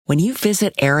When you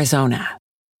visit Arizona,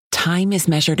 time is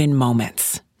measured in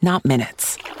moments, not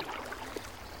minutes.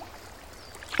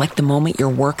 Like the moment your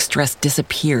work stress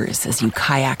disappears as you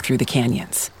kayak through the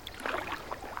canyons.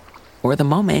 Or the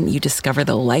moment you discover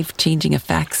the life-changing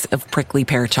effects of prickly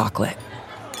pear chocolate.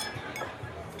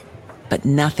 But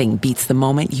nothing beats the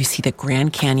moment you see the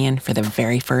Grand Canyon for the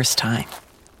very first time.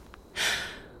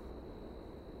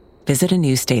 Visit a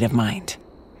new state of mind.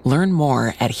 Learn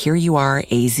more at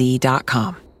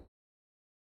hereyouareaz.com.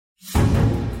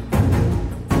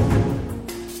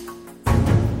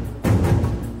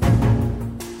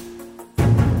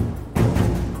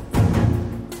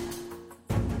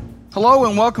 Hello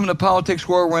and welcome to Politics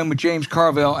War Room with James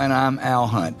Carville, and I'm Al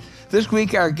Hunt. This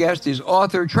week, our guest is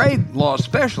author, trade law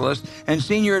specialist, and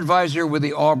senior advisor with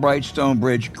the Albright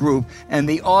Stonebridge Group, and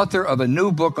the author of a new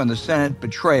book on the Senate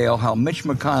betrayal, How Mitch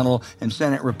McConnell and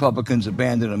Senate Republicans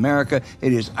Abandoned America.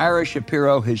 It is Ira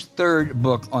Shapiro, his third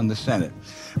book on the Senate.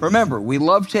 Remember, we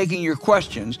love taking your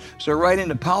questions, so write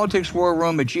into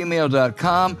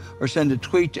politicswarroom@gmail.com or send a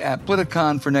tweet to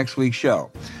 @Politicon for next week's show.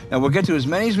 Now, we'll get to as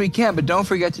many as we can, but don't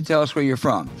forget to tell us where you're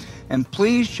from. And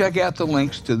please check out the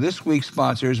links to this week's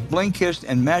sponsors, Blinkist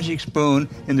and Magic Spoon,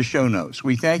 in the show notes.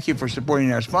 We thank you for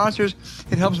supporting our sponsors.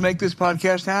 It helps make this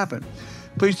podcast happen.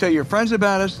 Please tell your friends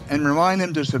about us and remind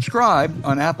them to subscribe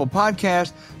on Apple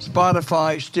Podcasts,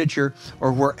 Spotify, Stitcher,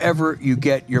 or wherever you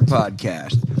get your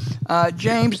podcast.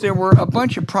 James, there were a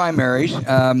bunch of primaries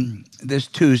this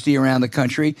Tuesday around the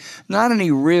country. Not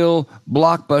any real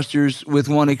blockbusters, with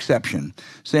one exception.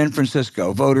 San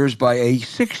Francisco voters, by a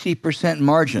 60%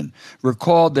 margin,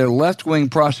 recalled their left-wing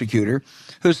prosecutor,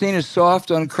 who's seen as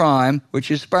soft on crime, which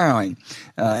is spiraling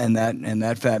in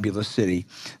that fabulous city.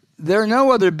 There are no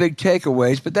other big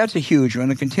takeaways, but that's a huge one,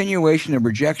 a continuation of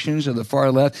rejections of the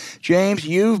far left. James,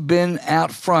 you've been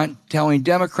out front telling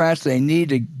Democrats they need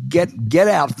to get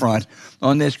out front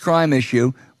on this crime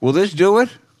issue. Will this do it?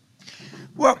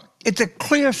 Well, it's a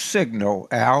clear signal,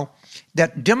 Al,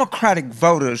 that Democratic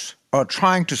voters are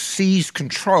trying to seize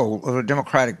control of the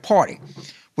Democratic Party,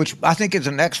 which I think is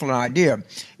an excellent idea.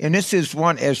 And this is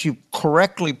one, as you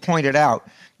correctly pointed out,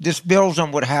 this builds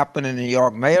on what happened in the New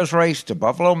York mayor's race, the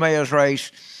Buffalo mayor's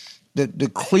race,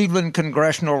 the Cleveland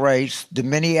congressional race, the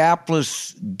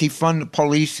Minneapolis defund the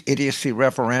police idiocy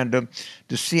referendum,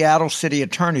 the Seattle city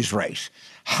attorney's race.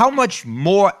 How much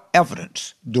more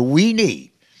evidence do we need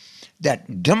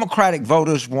that Democratic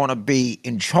voters want to be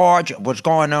in charge of what's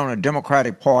going on in the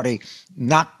Democratic Party,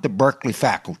 not the Berkeley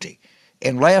faculty?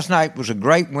 And last night was a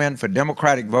great win for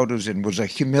Democratic voters and was a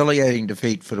humiliating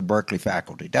defeat for the Berkeley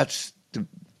faculty. That's the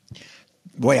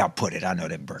way I put it. I know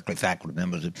that Berkeley faculty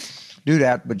members do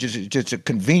that, but just a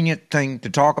convenient thing to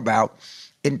talk about.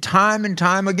 And time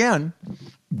again,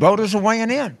 voters are weighing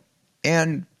in.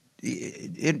 And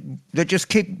they just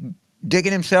keep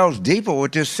digging themselves deeper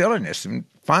with this silliness. And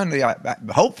finally,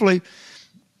 hopefully,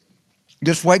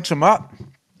 this wakes them up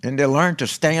and they learn to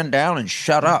stand down and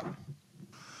shut up.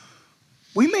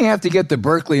 We may have to get the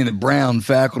Berkeley and the Brown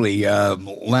faculty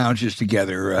lounges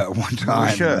together one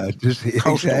time. We should.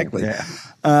 Exactly. Yeah.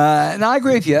 And I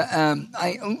agree with you.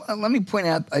 Let me point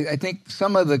out, I think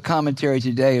some of the commentary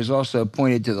today has also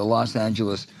pointed to the Los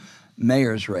Angeles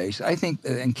mayor's race. I think,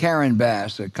 and Karen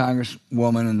Bass, a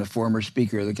congresswoman and the former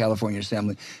speaker of the California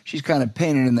Assembly, she's kind of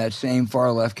painted in that same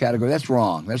far left category. That's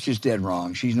wrong. That's just dead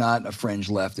wrong. She's not a fringe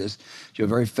leftist. She's a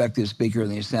very effective speaker in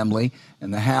the Assembly. In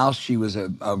the House, she was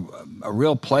a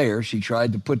real player. She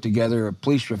tried to put together a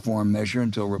police reform measure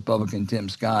until Republican Tim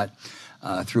Scott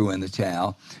threw in the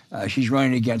towel. She's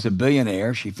running against a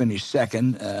billionaire. She finished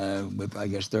second with, I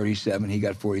guess, 37. He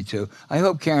got 42. I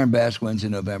hope Karen Bass wins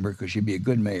in November because she'd be a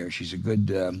good mayor. She's a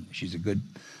good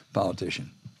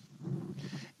politician.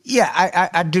 Yeah,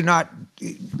 I do not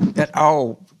at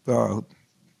all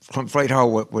conflate her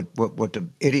with the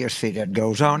idiocy that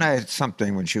goes on. I had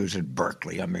something when she was at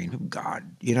Berkeley. I mean, God,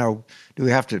 do we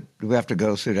have to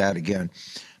go through that again?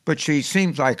 But she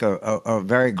seems like a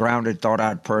very grounded,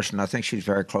 thought-out person. I think she's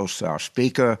very close to our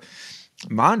speaker.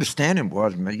 My understanding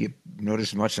was, you know this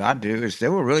as much as I do, is they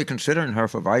were really considering her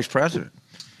for vice president.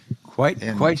 Quite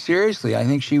seriously. I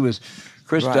think she was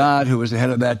Chris Dodd, who was the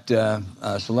head of that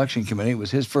selection committee. It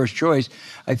was his first choice.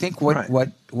 I think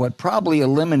what probably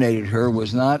eliminated her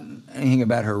was not anything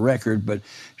about her record, but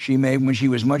when she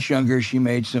was much younger, she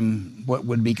made some what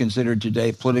would be considered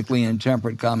today politically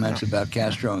intemperate comments about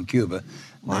Castro and Cuba.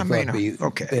 Well, I mean,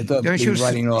 okay. They thought she was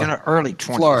writing off in her early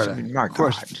 20s. Florida. I mean, my of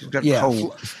course. God, she's got Yeah.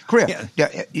 whole career. Yeah.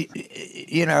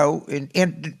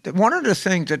 And one of the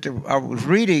things that I was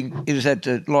reading is that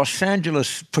the Los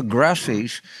Angeles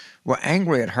progressives were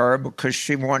angry at her because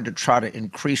she wanted to try to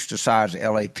increase the size of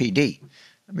LAPD.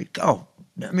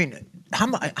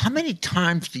 How many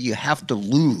times do you have to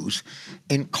lose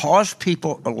and cost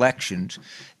people elections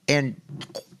and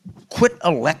quit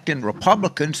electing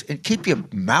Republicans and keep your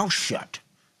mouth shut?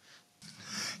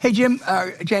 Hey, James,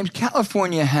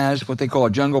 California has what they call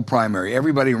a jungle primary.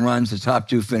 Everybody runs. The top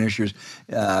two finishers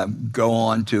go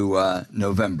on to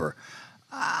November.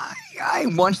 I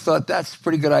once thought that's a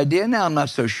pretty good idea. Now I'm not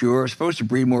so sure. It's supposed to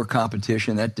breed more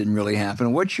competition. That didn't really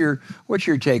happen. What's your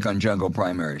take on jungle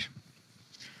primaries?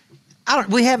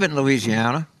 We have it in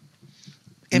Louisiana.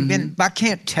 And I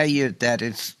can't tell you that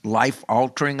it's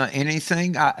life-altering or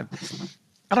anything. I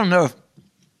don't know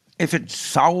if it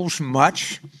solves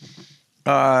much.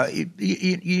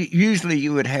 Usually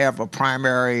you would have a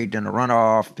primary, then a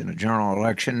runoff, then a general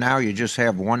election. Now you just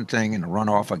have one thing in a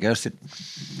runoff. I guess it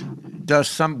does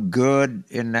some good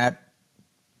in that.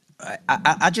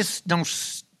 I just don't.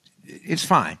 It's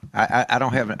fine. I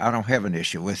don't have an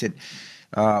issue with it.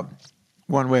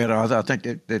 One way or the other, I think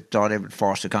they thought they would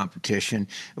foster competition.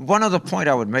 One other point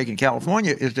I would make in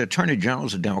California is the Attorney General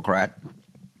is a Democrat,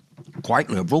 quite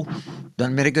liberal,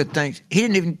 done many good things. He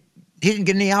didn't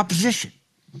get any opposition.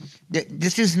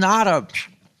 This is not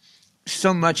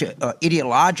so much an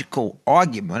ideological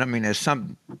argument. I mean, there's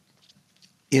some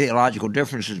ideological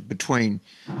differences between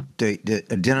the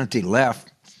identity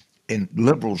left and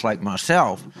liberals like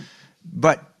myself,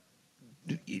 but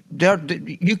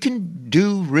you can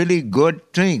do really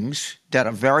good things that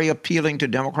are very appealing to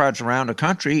Democrats around the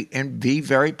country and be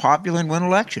very popular and win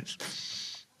elections.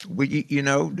 Where you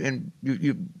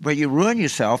ruin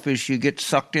yourself is you get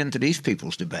sucked into these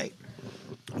people's debate.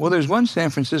 Well, there's one San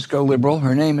Francisco liberal.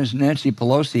 Her name is Nancy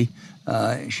Pelosi.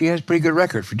 She has a pretty good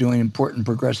record for doing important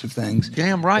progressive things.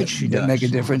 Damn right she does. That make a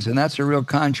difference, and that's a real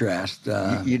contrast.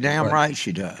 You're damn right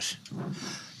she does.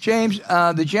 James,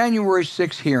 the January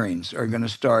 6 hearings are going to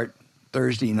start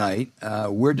Thursday night.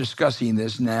 We're discussing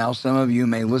this now. Some of you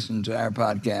may listen to our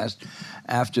podcast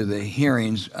after the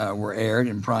hearings were aired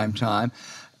in prime time.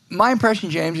 My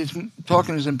impression, James, is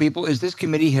talking to some people, is this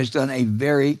committee has done a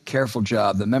very careful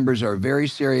job. The members are very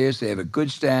serious. They have a good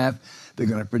staff. They're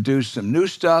going to produce some new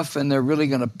stuff, and they're really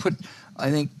going to put, I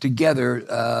think, together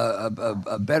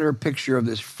a better picture of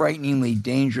this frighteningly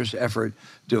dangerous effort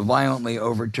to violently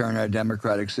overturn our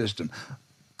democratic system.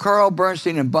 Carl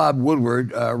Bernstein and Bob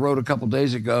Woodward wrote a couple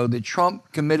days ago that Trump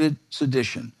committed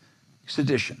sedition.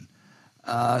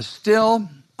 Still,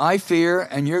 I fear,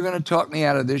 and you're going to talk me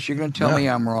out of this, you're going to tell me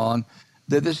I'm wrong,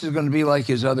 that this is going to be like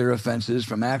his other offenses,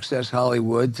 from Access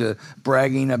Hollywood to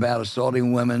bragging about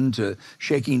assaulting women to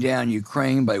shaking down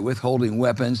Ukraine by withholding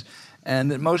weapons,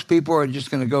 and that most people are just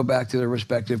going to go back to their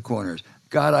respective corners.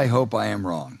 God, I hope I am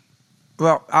wrong.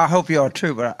 Well, I hope you are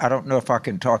too, but I don't know if I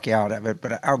can talk you out of it,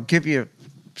 but I'll give you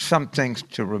some things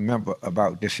to remember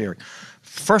about this hearing.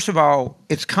 First of all,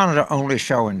 it's kind of the only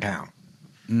show in town.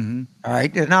 Mm-hmm. All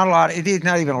right, there's not a lot. It is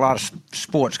not even a lot of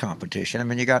sports competition. I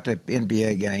mean, you got the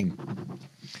NBA game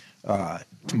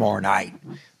tomorrow night,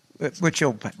 which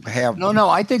you'll have. No,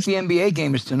 I think the NBA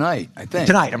game is tonight. I think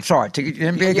tonight. I'm sorry, the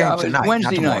NBA game tonight,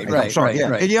 Wednesday night. Right. I'm sorry.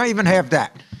 Right. You don't even have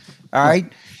that. All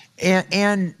right.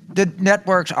 And the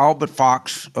networks, all but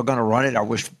Fox, are going to run it. I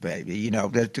wish,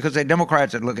 because the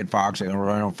Democrats that look at Fox, they're going to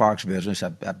run on Fox Business.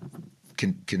 I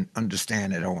can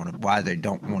understand it on why they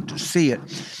don't want to see it.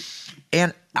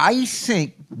 And I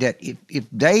think that if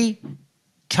they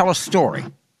tell a story,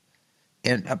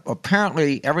 and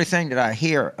apparently everything that I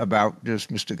hear about this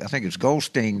I think it's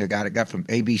Goldstein, the guy that got from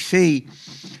ABC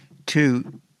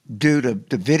to do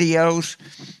the videos,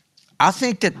 I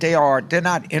think that they're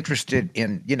not interested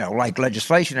in, like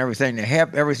legislation and everything. They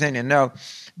have everything they know.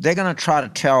 They're going to try to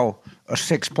tell a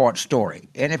 6-part story.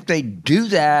 And if they do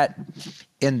that,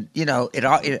 and,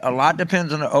 a lot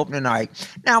depends on the opening night.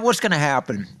 Now, what's going to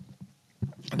happen?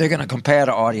 They're going to compare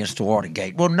the audience to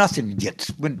Watergate. Well, nothing gets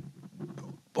when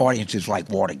audiences like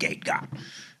Watergate got.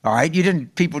 All right?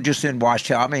 People just didn't watch,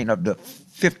 of the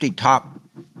 50 top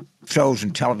shows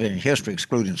in television history,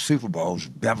 excluding Super Bowls,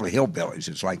 Beverly Hillbillies,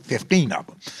 it's like 15 of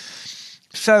them.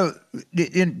 So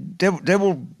they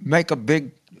will make a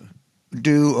big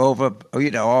do over,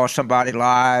 or somebody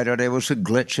lied, or there was a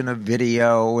glitch in a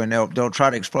video, and they'll try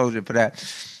to expose it for that.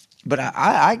 But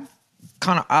I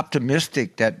kind of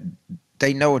optimistic that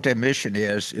they know what their mission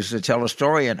is to tell a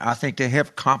story, and I think they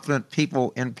have competent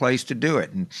people in place to do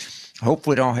it. And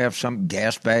hopefully don't have some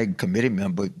gas bag committee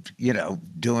member,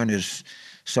 doing as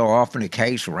so often the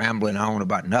case, rambling on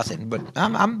about nothing. But I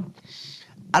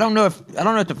don't know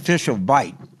if the fish will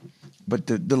bite, but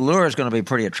the lure is going to be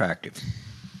pretty attractive.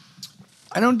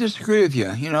 I don't disagree with you.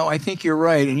 I think you're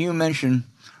right. And you mentioned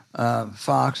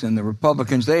Fox and the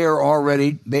Republicans, they are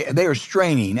already, they are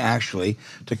straining, actually,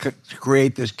 to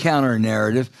create this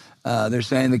counter-narrative. They're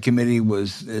saying the committee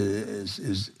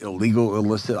is illegal,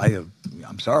 illicit.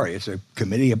 I'm sorry, it's a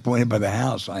committee appointed by the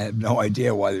House. I have no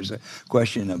idea why there's a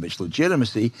question of its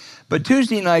legitimacy. But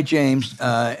Tuesday night, James,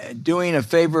 doing a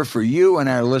favor for you and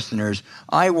our listeners,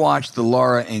 I watched the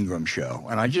Laura Ingraham show,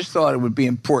 and I just thought it would be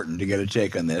important to get a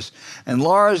take on this. And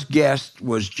Laura's guest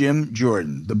was Jim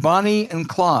Jordan, the Bonnie and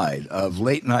Clyde of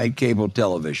late-night cable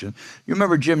television. You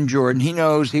remember Jim Jordan?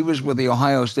 He was with the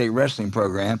Ohio State wrestling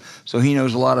program, so he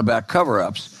knows a lot about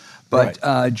cover-ups. But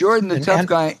right. Jordan, the tough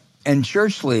guy in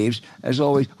shirt sleeves, as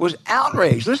always, was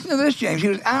outraged. Listen to this, James. He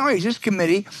was outraged. This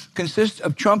committee consists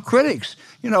of Trump critics.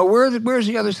 Where's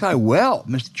the other side? Well,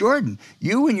 Mr. Jordan,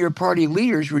 you and your party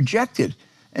leaders rejected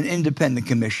an independent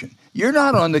commission. You're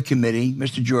not on the committee,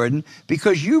 Mr. Jordan,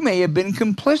 because you may have been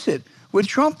complicit with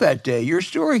Trump that day. Your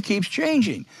story keeps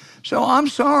changing. So I'm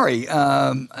sorry.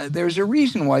 There's a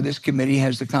reason why this committee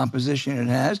has the composition it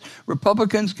has.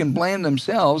 Republicans can blame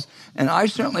themselves, and I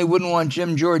certainly wouldn't want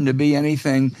Jim Jordan to be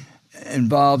anything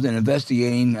involved in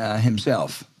investigating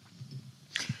himself.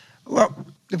 Well,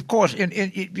 of course,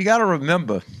 you got to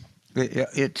remember,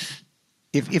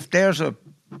 if there's a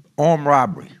armed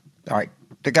robbery, all right,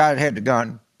 the guy that had the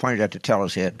gun pointed at the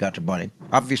teller's head, got the money.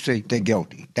 Obviously, they're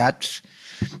guilty. That's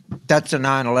the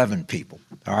 9/11 people.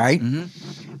 All right.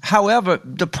 Mm-hmm. However,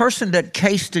 the person that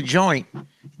cased the joint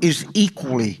is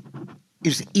equally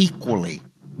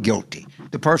guilty.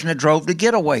 The person that drove the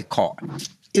getaway car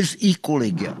is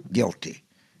equally guilty.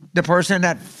 The person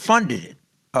that funded it,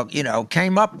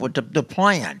 came up with the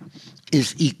plan,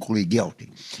 is equally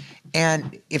guilty.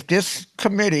 And if this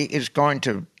committee is going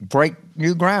to break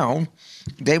new ground,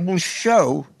 they will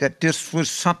show that this was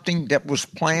something that was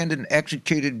planned and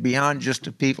executed beyond just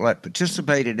the people that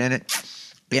participated in it.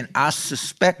 And I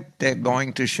suspect they're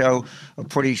going to show a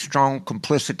pretty strong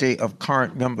complicity of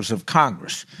current members of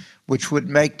Congress, which would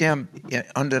make them,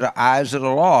 under the eyes of the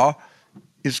law,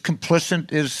 as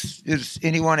complicit as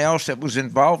anyone else that was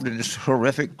involved in this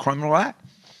horrific criminal act.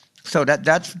 So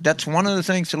that's one of the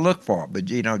things to look for. But,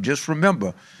 just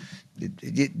remember,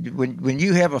 when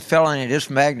you have a felony of this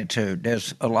magnitude,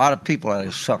 there's a lot of people that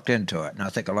are sucked into it. And I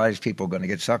think a lot of these people are going to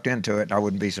get sucked into it. And I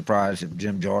wouldn't be surprised if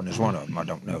Jim Jordan is one of them. I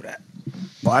don't know that.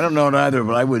 Well, I don't know it either,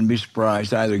 but I wouldn't be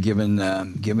surprised either, given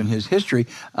his history.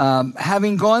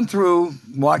 Having gone through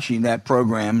watching that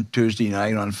program Tuesday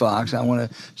night on Fox, I want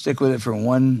to stick with it for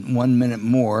one minute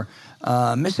more.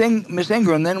 Miss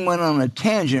Ingraham then went on a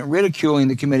tangent ridiculing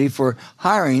the committee for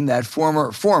hiring that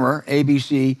former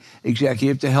ABC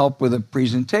executive to help with a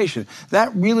presentation.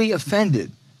 That really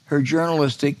offended her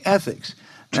journalistic ethics.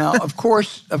 Now, of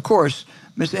course,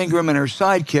 Miss Ingraham and her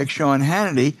sidekick, Sean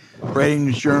Hannity,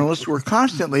 ratings journalists, were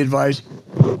constantly advising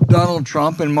Donald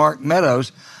Trump and Mark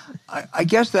Meadows. I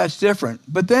guess that's different.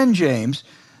 But then, James,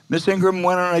 Miss Ingraham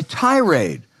went on a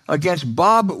tirade against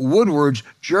Bob Woodward's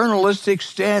journalistic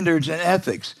standards and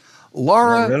ethics.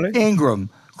 Laura Ingraham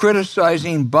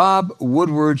criticizing Bob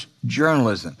Woodward's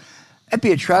journalism. That'd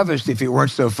be a travesty if it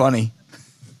weren't so funny.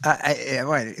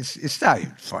 It's not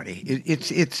even funny.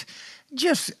 It's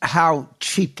just how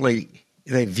cheaply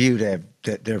they view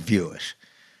their viewers.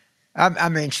 I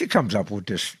mean, she comes up with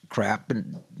this crap,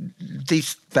 and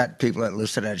these fat people that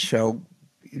listen to that show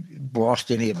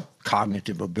lost any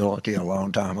cognitive ability a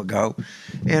long time ago.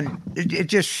 And it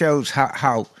just shows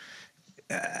how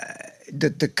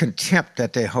the contempt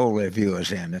that they hold their viewers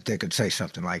in, that they could say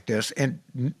something like this and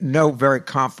know very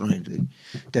confidently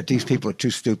that these people are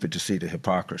too stupid to see the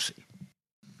hypocrisy.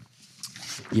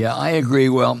 Yeah, I agree.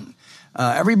 Well,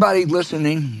 everybody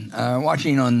listening,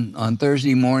 watching on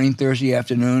Thursday morning, Thursday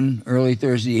afternoon, early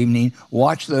Thursday evening,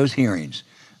 watch those hearings.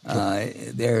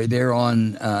 They're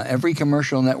on every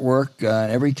commercial network,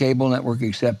 every cable network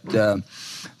except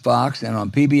Fox, and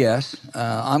on PBS.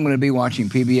 I'm going to be watching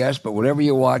PBS, but whatever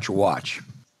you watch.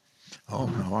 Oh,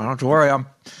 no, don't have to worry.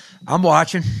 I'm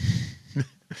watching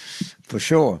for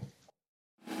sure.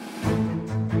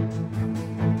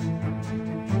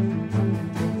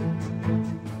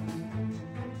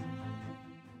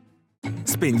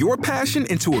 Spin your passion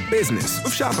into a business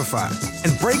with Shopify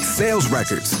and break sales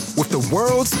records with the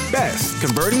world's best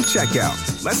converting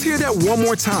checkout. Let's hear that one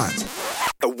more time.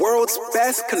 The world's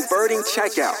best converting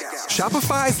checkout.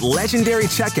 Shopify's legendary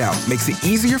checkout makes it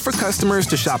easier for customers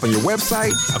to shop on your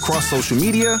website, across social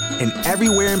media, and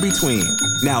everywhere in between.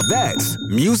 Now that's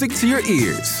music to your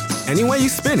ears. Any way you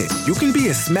spin it, you can be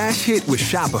a smash hit with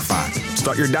Shopify.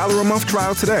 Start your $1 a month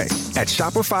trial today at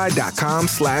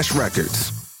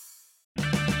shopify.com/records.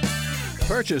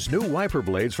 Purchase new wiper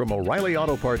blades from O'Reilly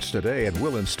Auto Parts today and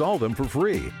we'll install them for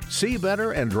free. See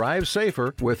better and drive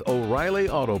safer with O'Reilly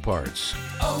Auto Parts.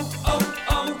 O'Reilly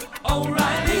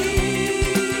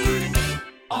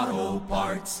Auto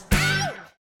Parts.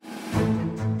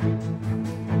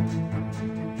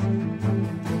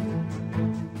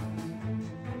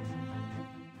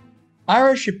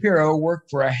 Ira Shapiro worked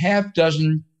for a half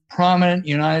dozen prominent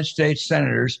United States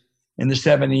senators in the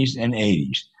 70s and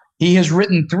 80s. He has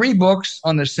written 3 books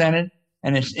on the Senate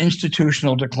and its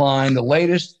institutional decline. The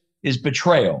latest is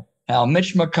Betrayal: How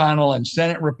Mitch McConnell and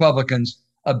Senate Republicans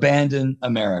Abandoned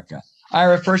America.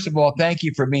 Ira, first of all, thank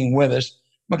you for being with us.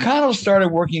 McConnell started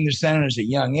working in the Senate as a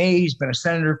young age. He's been a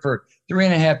senator for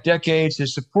 3.5 decades.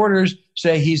 His supporters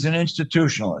say he's an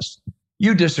institutionalist.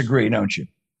 You disagree, don't you?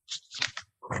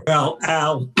 Well,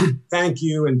 Al, thank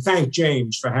you, and thank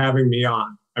James for having me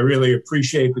on. I really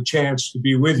appreciate the chance to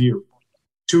be with you.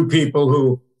 2 people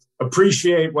who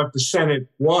appreciate what the Senate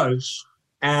was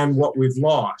and what we've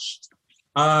lost.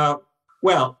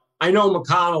 Well, I know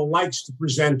McConnell likes to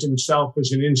present himself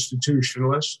as an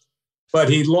institutionalist, but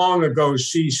he long ago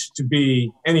ceased to be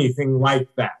anything like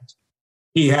that.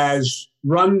 He has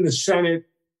run the Senate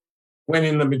when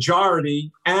in the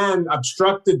majority and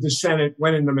obstructed the Senate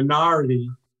when in the minority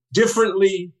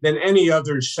differently than any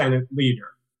other Senate leader.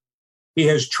 He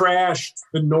has trashed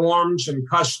the norms and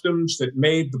customs that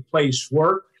made the place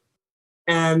work,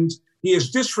 and he has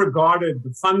disregarded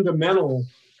the fundamental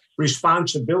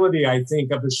responsibility, I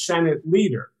think, of a Senate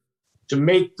leader to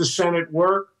make the Senate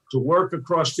work, to work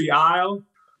across the aisle,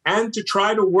 and to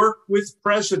try to work with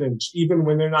presidents, even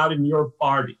when they're not in your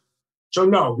party. So,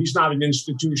 no, he's not an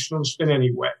institutionalist in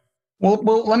any way.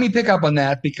 Well, let me pick up on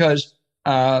that because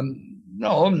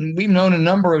we've known a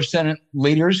number of Senate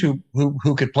leaders who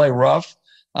could play rough.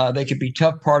 They could be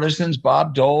tough partisans.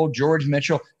 Bob Dole, George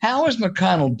Mitchell. How is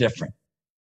McConnell different?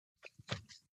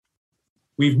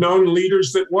 We've known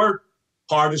leaders that weren't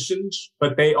partisans,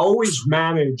 but they always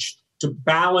managed to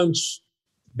balance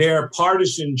their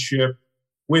partisanship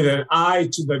with an eye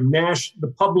to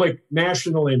the public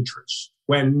national interest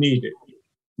when needed.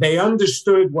 They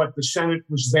understood what the Senate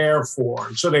was there for,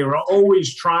 and so they were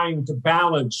always trying to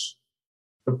balance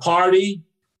the party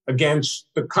against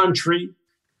the country,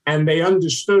 and they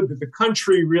understood that the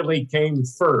country really came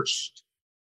first.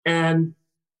 And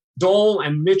Dole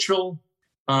and Mitchell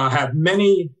have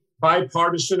many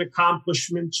bipartisan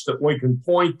accomplishments that we can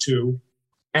point to,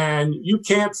 and you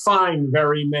can't find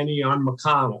very many on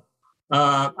McConnell.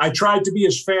 I tried to be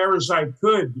as fair as I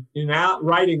could in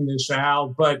writing this, Al,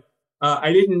 but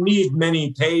I didn't need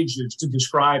many pages to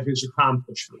describe his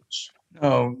accomplishments.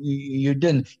 No, you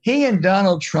didn't. He and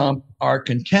Donald Trump are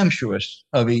contemptuous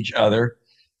of each other,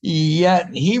 yet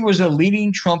he was a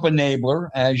leading Trump enabler,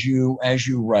 as you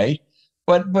write.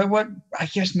 But what I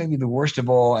guess maybe the worst of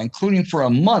all, including for a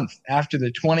month after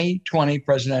the 2020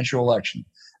 presidential election,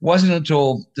 wasn't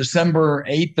until December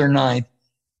 8th or 9th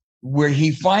where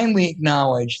he finally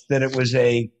acknowledged that it was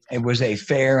a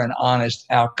fair and honest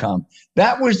outcome.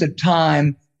 That was the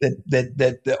time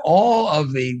that all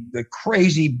of the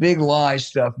crazy big lie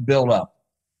stuff built up.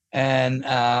 And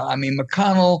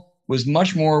McConnell was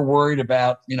much more worried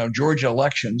about, Georgia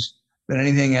elections than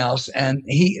anything else. And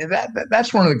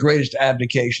that's one of the greatest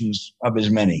abdications of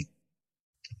his many.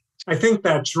 I think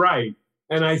that's right.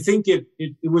 And I think it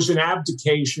was an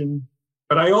abdication.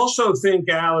 But I also think,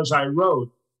 Al, as I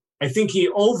wrote, I think he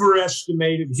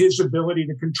overestimated his ability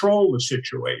to control the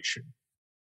situation.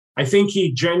 I think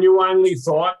he genuinely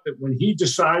thought that when he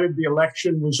decided the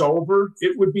election was over,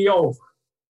 it would be over.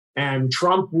 And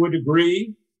Trump would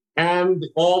agree, and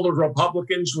all the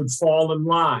Republicans would fall in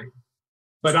line.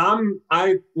 But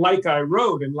like I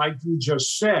wrote, and like you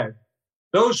just said,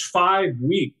 those 5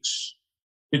 weeks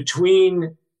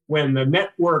between when the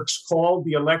networks called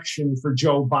the election for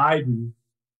Joe Biden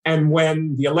and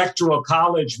when the Electoral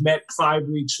College met 5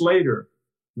 weeks later,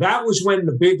 that was when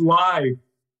the big lie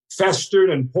festered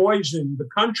and poisoned the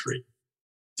country.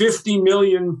 50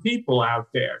 million people out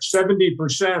there,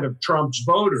 70% of Trump's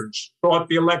voters, thought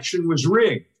the election was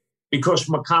rigged because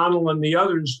McConnell and the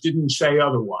others didn't say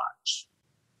otherwise.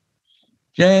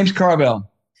 James Carville.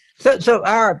 So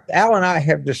Al and I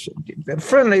have this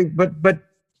friendly but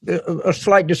a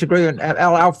slight disagreement.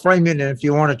 I'll frame it, and if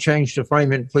you want to change the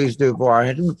framing, please do go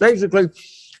ahead. Basically,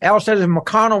 Al says if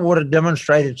McConnell would have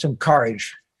demonstrated some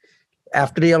courage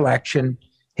after the election,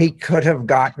 he could have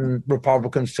gotten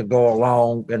Republicans to go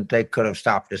along, and they could have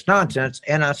stopped this nonsense.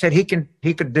 And I said he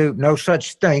could do no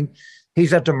such thing.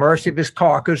 He's at the mercy of his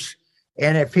caucus.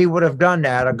 And if he would have done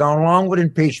that or gone along with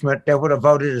impeachment, they would have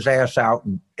voted his ass out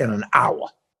in an hour.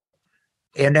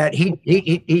 in that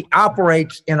he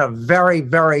operates in a very,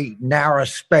 very narrow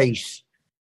space.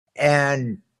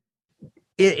 And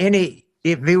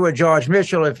if he were George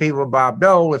Mitchell, if he were Bob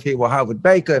Dole, if he were Howard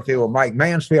Baker, if he were Mike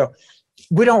Mansfield,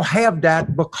 we don't have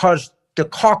that because the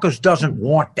caucus doesn't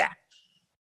want that.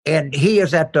 And he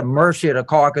is at the mercy of the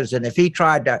caucus. And if he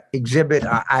tried to exhibit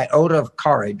an iota of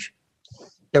courage,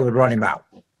 they would run him out.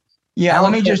 Yeah,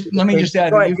 let me just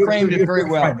add that you framed it very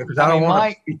well. Because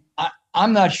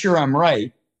I'm not sure I'm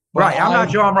right. Right, I'm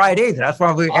not sure I'm right either. That's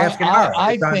why we're asking Ira.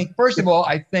 I think, first of all,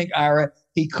 Ira,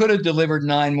 he could have delivered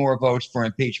 9 more votes for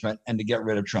impeachment and to get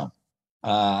rid of Trump.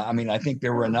 I think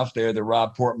there were enough there, the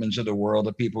Rob Portmans of the world,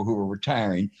 the people who were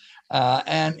retiring.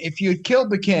 And if you had killed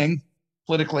the king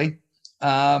politically,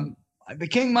 the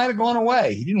king might have gone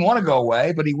away. He didn't want to go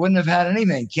away, but he wouldn't have had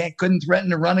anything. Couldn't threaten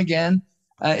to run again.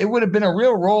 It would have been a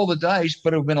real roll of the dice,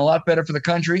 but it would have been a lot better for the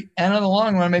country and in the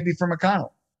long run, maybe for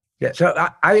McConnell. Yeah, so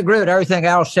I agree with everything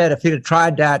Al said. If he'd have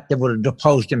tried that, they would have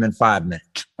deposed him in 5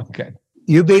 minutes. Okay.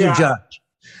 You be the judge.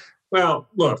 Well,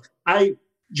 look,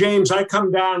 James, I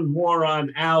come down more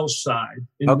on Al's side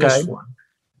in this one.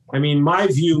 I mean, my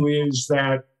view is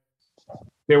that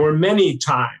there were many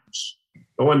times,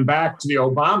 going back to the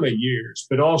Obama years,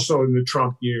 but also in the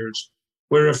Trump years,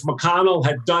 where if McConnell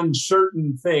had done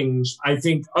certain things, I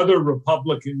think other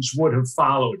Republicans would have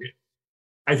followed it.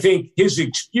 I think his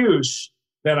excuse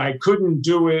that I couldn't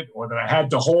do it or that I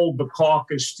had to hold the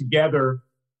caucus together,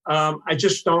 I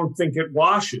just don't think it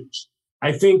washes.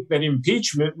 I think that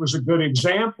impeachment was a good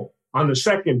example on the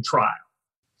second trial.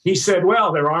 He said,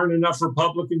 well, there aren't enough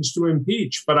Republicans to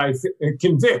impeach, but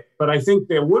convict, but I think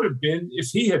there would have been if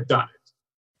he had done it.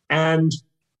 And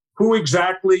who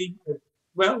exactly,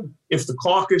 well, if the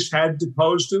caucus had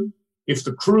deposed him, if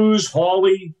the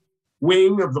Cruz-Hawley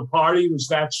wing of the party was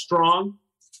that strong,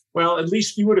 well, at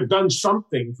least he would have done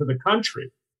something for the country.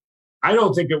 I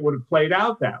don't think it would have played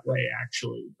out that way,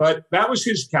 actually, but that was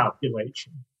his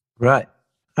calculation. Right.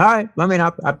 All right. I mean,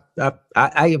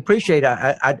 I appreciate it.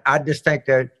 I just think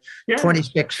that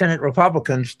 26 Senate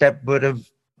Republicans that would have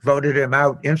voted him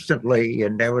out instantly,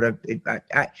 and they would have.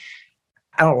 I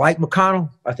don't like McConnell.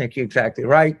 I think you're exactly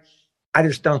right. I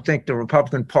just don't think the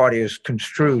Republican Party as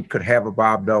construed could have a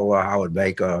Bob Dole or Howard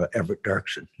Baker or Everett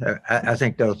Dirksen. I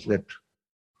think those that.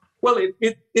 Well,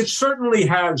 it certainly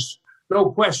has no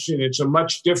question. It's a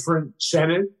much different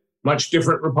Senate, much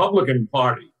different Republican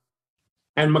Party.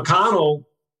 And McConnell,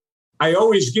 I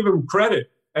always give him credit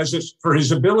for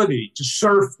his ability to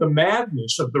surf the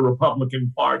madness of the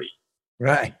Republican Party.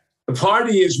 Right. The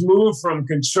party has moved from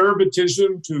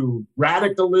conservatism to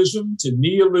radicalism to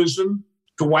nihilism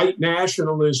to white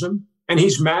nationalism, and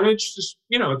he's managed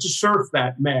to surf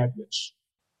that madness.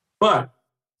 But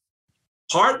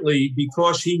partly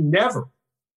because he never,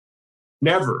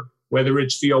 whether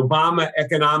it's the Obama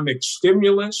economic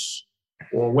stimulus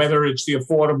or whether it's the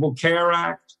Affordable Care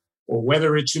Act or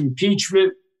whether it's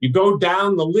impeachment, you go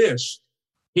down the list,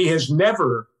 he has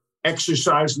never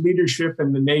exercised leadership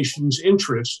in the nation's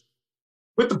interest,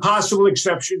 with the possible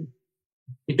exception,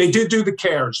 they did do the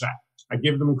CARES Act. I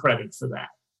give them credit for that.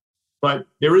 But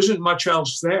there isn't much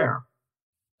else there.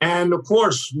 And of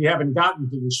course, we haven't gotten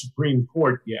to the Supreme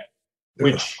Court yet,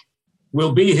 which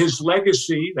will be his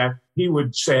legacy, that he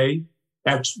would say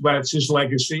that's his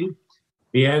legacy.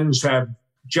 The ends have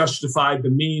justified the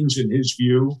means in his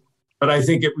view, but I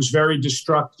think it was very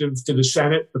destructive to the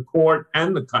Senate, the court,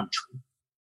 and the country.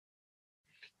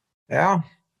 Yeah.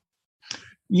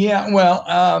 Yeah, well,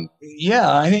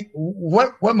 I think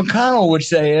what McConnell would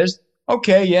say is,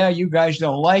 okay, yeah, you guys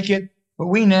don't like it, but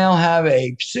we now have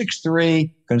a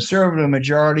 6-3 conservative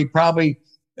majority, probably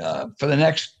for the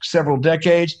next several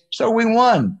decades. So we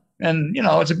won. And,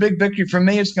 it's a big victory for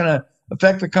me. It's going to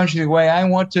affect the country the way I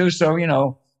want to. So,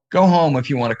 go home if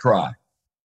you want to cry.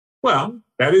 Well,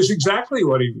 that is exactly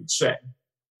what he would say.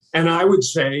 And I would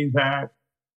say that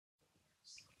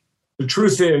the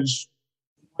truth is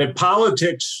that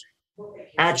politics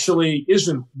actually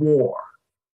isn't war.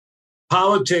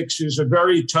 Politics is a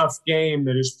very tough game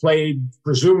that is played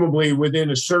presumably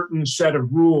within a certain set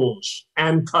of rules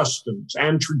and customs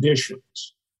and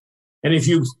traditions. And if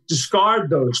you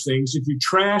discard those things, if you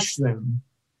trash them,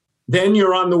 then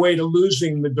you're on the way to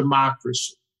losing the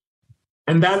democracy.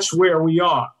 And that's where we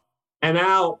are. And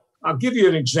I'll give you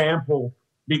an example,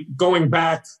 going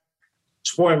back,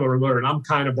 spoiler alert, I'm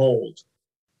kind of old.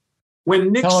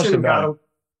 When Nixon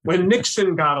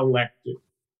got elected,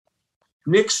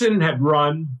 Nixon had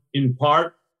run, in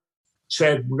part,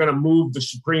 said, we're going to move the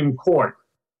Supreme Court.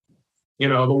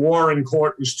 The Warren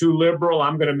Court was too liberal.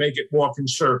 I'm going to make it more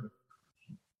conservative.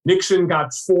 Nixon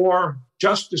got 4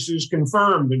 justices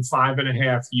confirmed in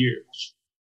 5.5 years.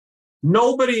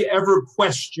 nobody ever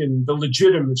questioned the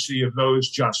legitimacy of those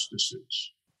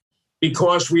justices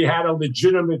because we had a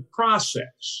legitimate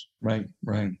process. Right.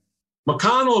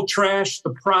 McConnell trashed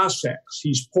the process.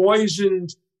 He's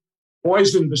poisoned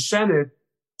the Senate,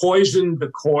 poisoned the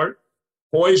court,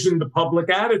 poisoned the public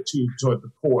attitude toward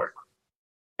the court.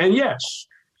 And yes,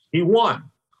 he won.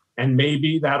 And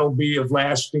maybe that'll be of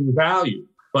lasting value.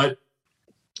 But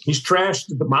he's trashed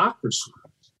the democracy.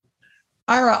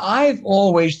 Ira, I've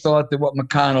always thought that what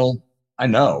McConnell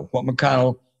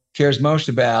cares most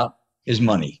about is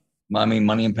money. I mean,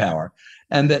 money and power.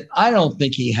 And that I don't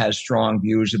think he has strong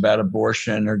views about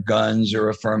abortion or guns or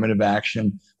affirmative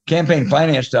action. Campaign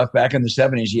finance stuff back in the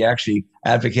 70s, he actually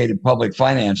advocated public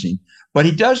financing. But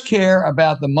he does care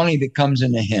about the money that comes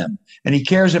into him. And he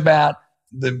cares about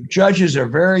the judges are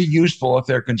very useful if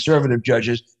they're conservative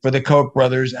judges for the Koch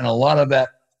brothers and a lot of that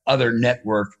other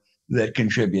network that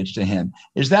contributes to him.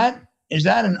 Is that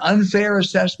an unfair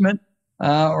assessment,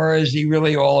 or is he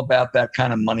really all about that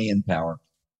kind of money and power?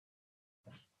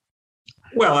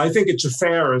 Well, I think it's a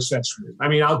fair assessment. I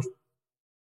mean, I'll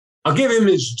give him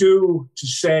his due to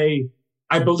say,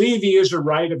 I believe he is a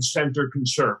right-of-center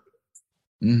conservative.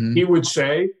 Mm-hmm. He would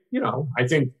say,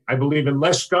 I believe in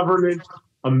less government.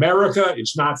 America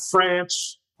is not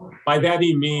France. By that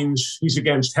he means he's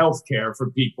against health care for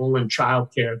people and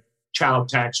child care, child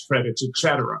tax credits,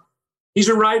 etc. He's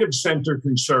a right-of-center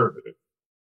conservative.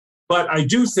 But I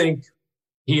do think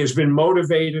he has been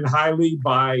motivated highly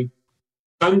by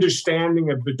understanding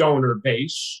of the donor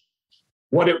base,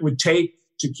 what it would take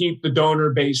to keep the donor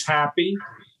base happy,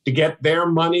 to get their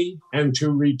money and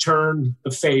to return the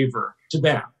favor to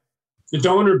them. The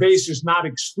donor base is not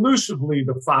exclusively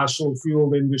the fossil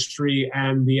fuel industry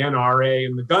and the NRA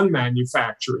and the gun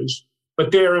manufacturers,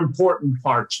 but they're important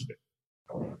parts of it.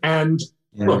 And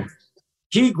look,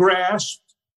 he grasped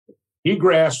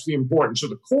the importance of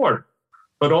the court,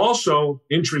 but also,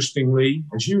 interestingly,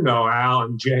 as you know, Al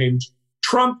and James,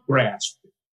 Trump grasped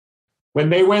it. When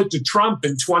they went to Trump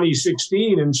in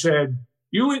 2016 and said,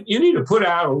 you need to put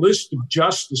out a list of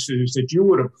justices that you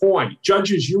would appoint,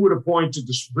 judges you would appoint to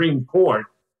the Supreme Court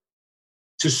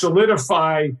to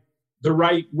solidify the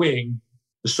right wing,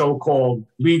 the so-called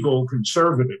legal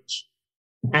conservatives,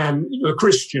 and the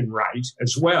Christian right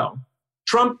as well.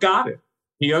 Trump got it.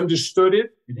 He understood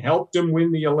it. It helped him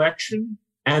win the election,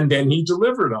 and then he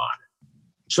delivered on it.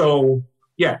 So,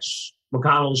 yes,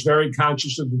 McConnell's very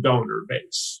conscious of the donor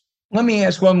base. Let me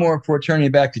ask one more before turning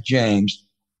it back to James.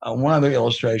 One other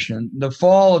illustration, the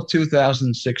fall of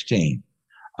 2016,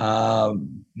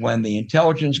 when the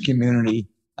intelligence community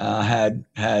had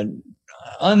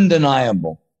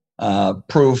undeniable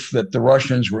proof that the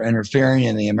Russians were interfering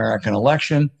in the American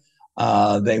election.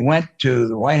 They went to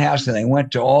the White House and they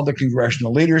went to all the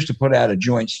congressional leaders to put out a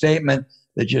joint statement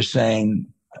that just saying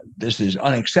this is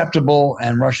unacceptable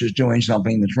and Russia's doing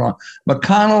something that's wrong.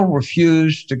 McConnell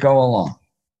refused to go along.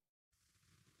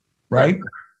 Right?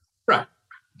 Right.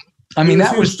 I mean,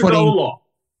 that was putting... go along.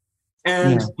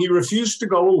 And he refused to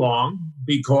go along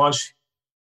because,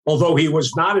 although he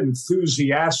was not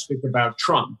enthusiastic about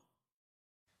Trump,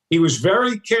 he was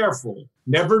very careful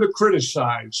never to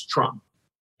criticize Trump.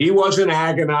 He wasn't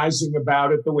agonizing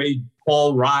about it the way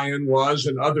Paul Ryan was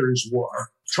and others were,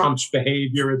 Trump's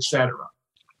behavior, etc.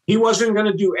 He wasn't going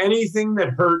to do anything that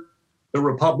hurt the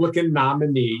Republican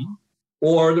nominee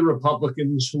or the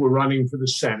Republicans who were running for the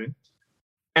Senate.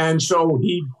 And so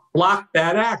he blocked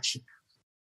that action.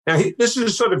 Now, this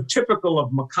is sort of typical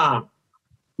of McConnell.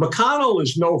 McConnell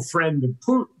is no friend of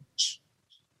Putin's.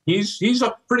 He's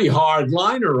a pretty hard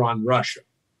liner on Russia.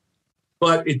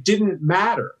 But it didn't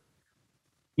matter.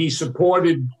 He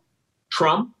supported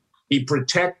Trump. He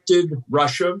protected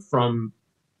Russia from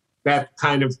that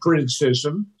kind of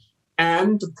criticism.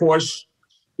 And, of course,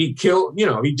 he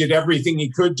did everything he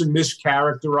could to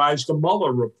mischaracterize the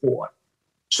Mueller report.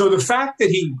 So the fact that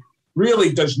he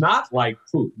really does not like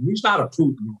Putin, he's not a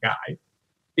Putin guy,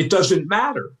 it doesn't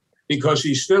matter because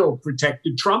he still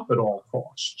protected Trump at all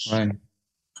costs. Right.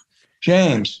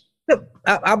 James. Look,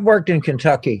 I've worked in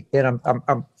Kentucky, and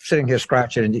I'm sitting here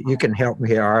scratching, and you can help me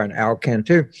here, and Al can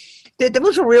too. There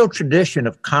was a real tradition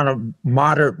of kind of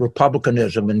moderate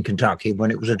republicanism in Kentucky when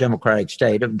it was a Democratic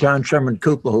state. Of John Sherman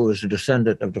Cooper, who was a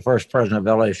descendant of the first president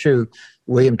of LSU,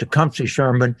 William Tecumseh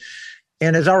Sherman.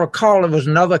 And as I recall, there was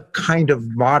another kind of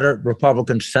moderate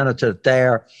Republican senator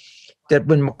there that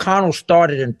when McConnell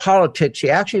started in politics, he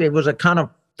was a kind of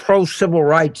pro-civil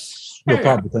rights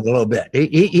Republican a little bit.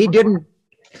 He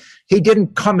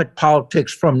didn't come at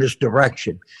politics from this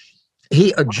direction.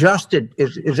 He adjusted.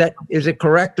 Is it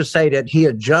correct to say that he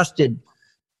adjusted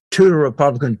to the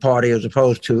Republican Party as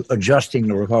opposed to adjusting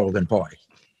the Republican Party.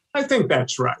 I think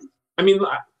that's right. I mean,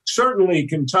 certainly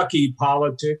Kentucky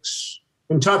politics.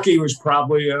 Kentucky was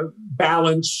probably a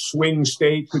balanced swing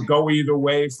state, could go either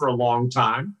way for a long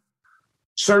time.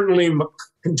 Certainly,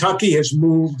 Kentucky has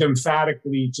moved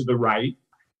emphatically to the right,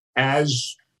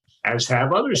 as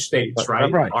have other states,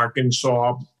 right?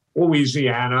 Arkansas,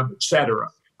 Louisiana, et cetera.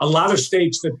 A lot of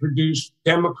states that produce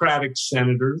Democratic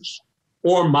senators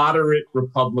or moderate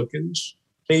Republicans,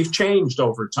 they've changed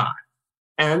over time.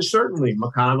 And certainly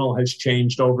McConnell has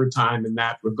changed over time in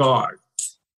that regard.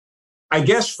 I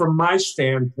guess from my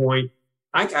standpoint,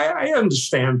 I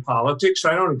understand politics.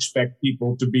 I don't expect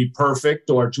people to be perfect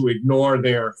or to ignore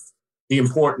the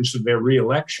importance of their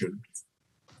reelection.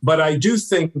 But I do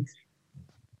think,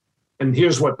 and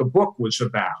here's what the book was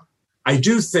about, I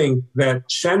do think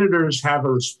that senators have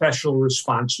a special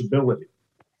responsibility.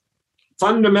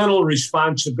 Fundamental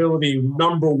responsibility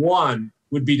number one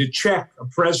would be to check a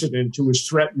president who is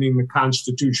threatening the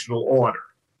constitutional order.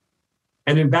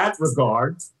 And in that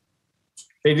regard,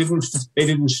 they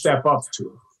didn't step up to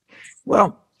it.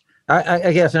 Well,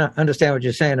 I guess I understand what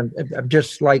you're saying. I'm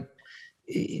just like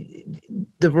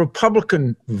the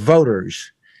Republican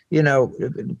voters, you know,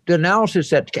 the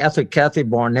analysis that Kathy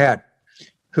Barnett,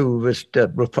 who was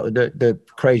the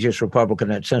craziest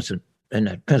Republican in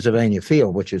that Pennsylvania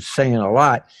field, which is saying a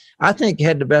lot, I think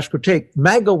had the best critique.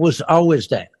 MAGA was always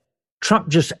that. Trump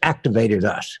just activated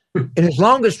us. And as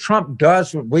long as Trump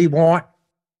does what we want,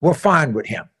 we're fine with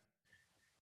him.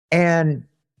 And,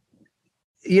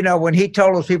 you know, when he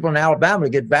told those people in Alabama to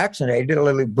get vaccinated, they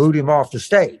literally booed him off the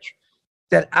stage.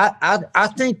 That I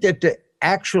think that the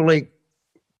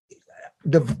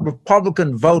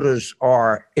Republican voters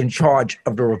are in charge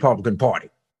of the Republican Party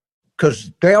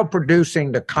because they're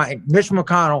producing the kind. Mitch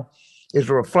McConnell is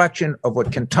a reflection of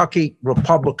what Kentucky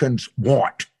Republicans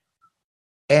want.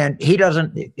 And he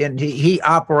doesn't, and he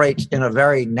operates in a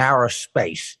very narrow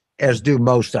space, as do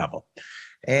most of them.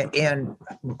 And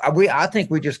I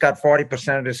think we just got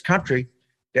 40% of this country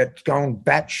that's gone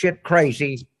batshit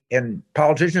crazy, and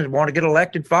politicians want to get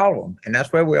elected, follow them. And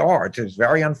that's where we are. It's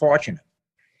very unfortunate.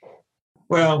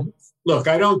 Well, look,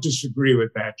 I don't disagree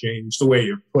with that, James, the way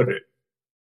you put it.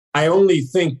 I only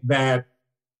think that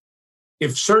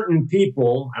if certain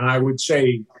people, and I would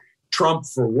say Trump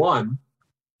for one,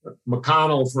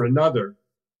 McConnell for another,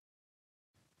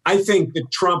 I think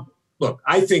Trump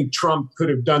could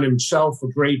have done himself a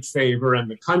great favor and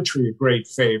the country a great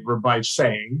favor by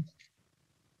saying,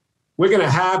 we're going to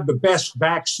have the best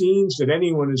vaccines that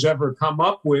anyone has ever come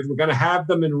up with. We're going to have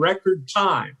them in record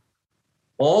time.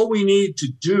 All we need to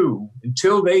do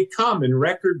until they come in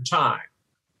record time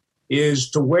is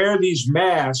to wear these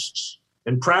masks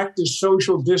and practice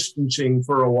social distancing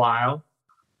for a while.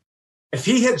 If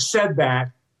he had said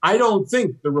that, I don't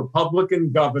think the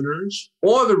Republican governors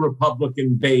or the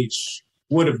Republican base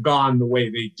would have gone the way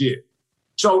they did.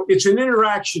 So it's an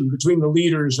interaction between the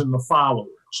leaders and the followers.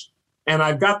 And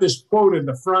I've got this quote in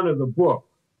the front of the book.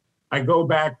 I go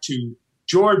back to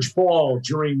George Ball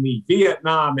during the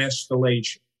Vietnam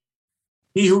escalation.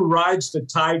 He who rides the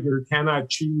tiger cannot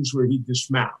choose where he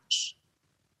dismounts.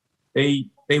 They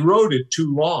wrote it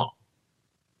too long.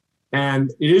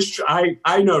 And it is.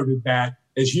 I noted that,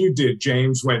 as you did,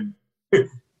 James, when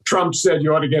Trump said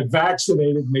you ought to get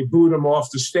vaccinated and they booed him off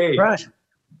the stage. Right.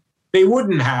 They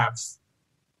wouldn't have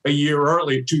a year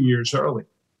early, 2 years early.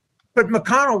 But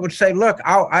McConnell would say, look,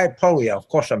 I had polio. Of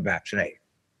course I'm vaccinated.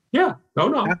 Yeah,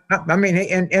 no. I mean,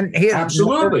 and he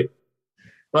absolutely.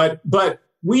 But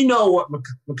we know what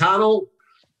McConnell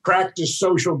practiced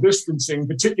social distancing,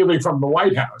 particularly from the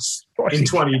White House in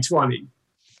 2020.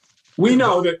 We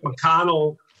know that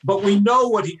McConnell, but we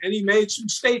know and he made some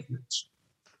statements.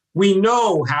 We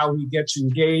know how he gets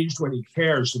engaged when he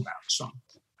cares about something.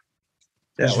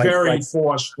 Yeah, he's very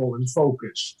forceful and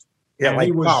focused. Yeah, and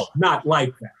he was power. Not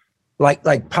like that.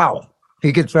 Like power.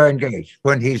 He gets very engaged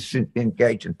when he's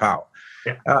engaged in power.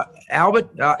 Yeah. Albert,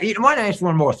 I want to ask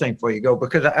one more thing before you go,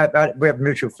 because we have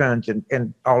mutual friends,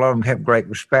 and all of them have great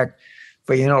respect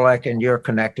for your intellect, and you're a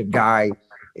connected guy,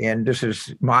 and this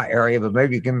is my area, but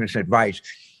maybe give me some advice.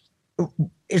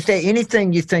 Is there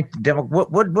anything you think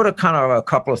what are kind of a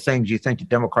couple of things you think the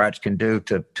Democrats can do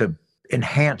to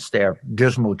enhance their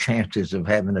dismal chances of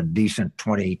having a decent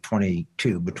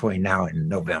 2022 between now and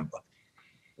November?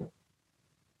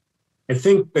 I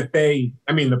think that the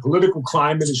political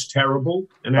climate is terrible.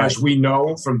 And as we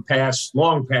know from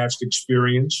long past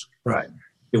experience, right,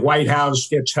 the White House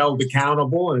gets held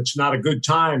accountable, and it's not a good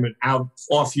time in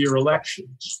off-year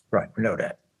elections. Right, we know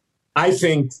that. I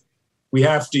think we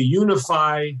have to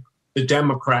unify the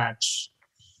Democrats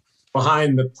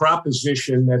behind the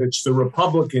proposition that it's the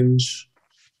Republicans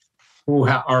who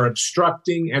are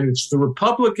obstructing, and it's the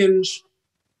Republicans,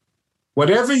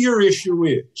 whatever your issue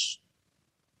is,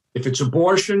 if it's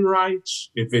abortion rights,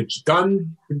 if it's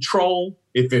gun control,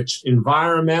 if it's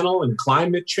environmental and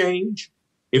climate change,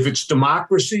 if it's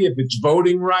democracy, if it's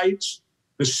voting rights,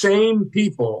 the same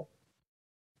people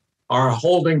are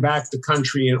holding back the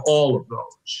country in all of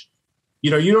those.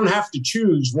 You know, you don't have to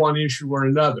choose one issue or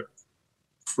another.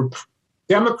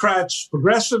 Democrats,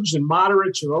 progressives and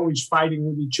moderates are always fighting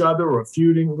with each other or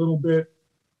feuding a little bit.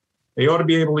 They ought to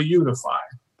be able to unify.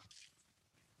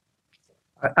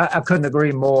 I couldn't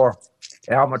agree more.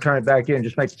 Al, I'm going to turn it back in and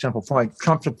just make a simple point.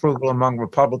 Trump's approval among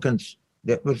Republicans,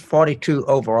 it was 42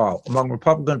 overall. Among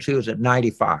Republicans, he was at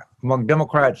 95. Among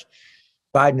Democrats,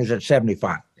 Biden is at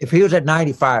 75. If he was at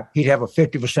 95, he'd have a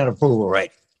 50% approval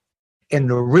rate. And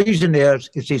the reason is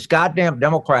these goddamn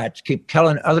Democrats keep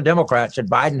telling other Democrats that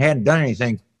Biden hadn't done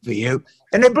anything for you,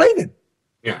 and they believe him.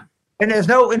 Yeah. And there's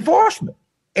no enforcement.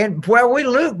 And where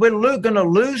we're going to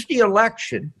lose the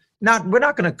election. We're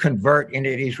not going to convert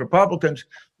any of these Republicans.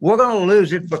 We're going to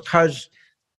lose it because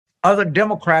other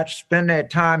Democrats spend their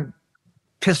time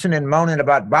pissing and moaning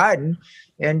about Biden,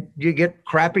 and you get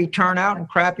crappy turnout and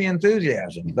crappy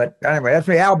enthusiasm. But anyway, that's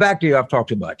me. Al, back to you. I've talked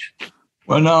too much.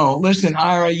 Well, no, listen,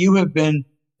 Ira, you have been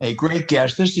a great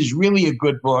guest. This is really a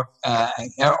good book.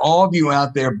 All of you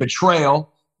out there,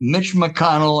 Betrayal, Mitch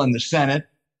McConnell and the Senate.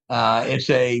 It's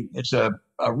a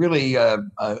really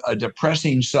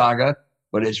depressing saga,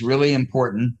 but it's really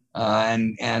important.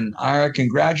 And Ira,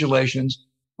 congratulations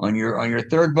on your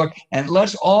third book. And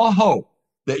let's all hope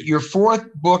that your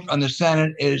fourth book on the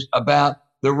Senate is about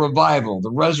the revival,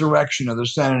 the resurrection of the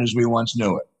Senate as we once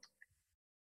knew it.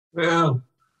 Well,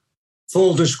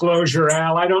 full disclosure,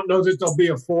 Al, I don't know that there'll be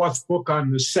a fourth book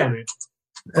on the Senate,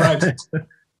 but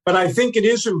I think it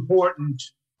is important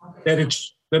that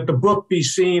the book be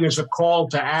seen as a call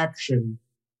to action.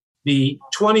 The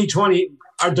 2020,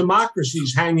 our democracy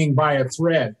is hanging by a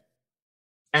thread,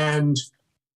 and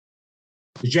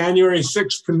the January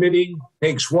 6th committee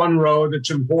takes one road that's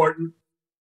important,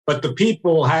 but the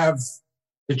people have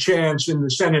the chance in the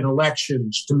Senate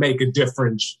elections to make a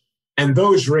difference, and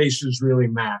those races really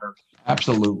matter.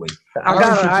 Absolutely. I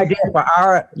got an idea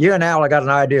for you and Al. I got an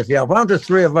idea for you. Why don't the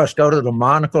three of us go to the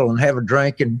Monocle and have a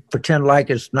drink and pretend like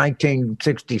it's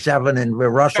 1967 and we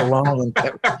rush along and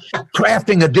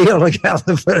crafting a deal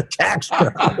together for the tax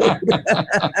code?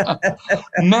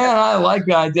 Man, I like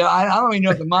that idea. I don't even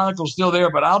know if the Monocle's still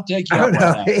there, but I'll take you up on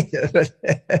that.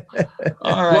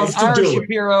 All right, Ira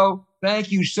Shapiro,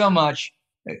 thank you so much.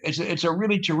 It's a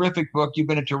really terrific book. You've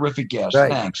been a terrific guest.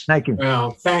 Right. Thanks. Thank you.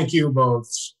 Well, thank you both.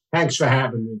 Thanks for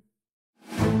having me.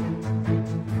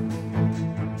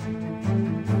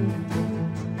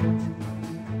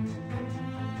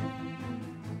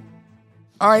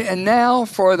 All right, and now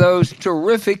for those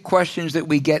terrific questions that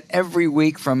we get every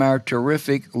week from our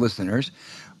terrific listeners.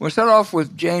 We'll start off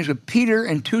with James with Peter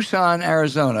in Tucson,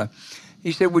 Arizona.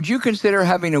 He said, would you consider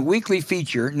having a weekly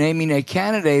feature naming a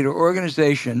candidate or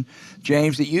organization,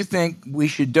 James, that you think we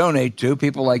should donate to,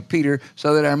 people like Peter,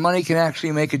 so that our money can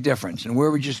actually make a difference? And where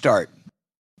would you start?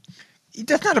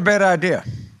 That's not a bad idea.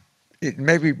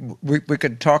 Maybe we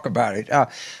could talk about it.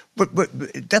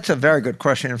 But that's a very good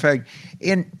question. In fact,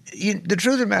 the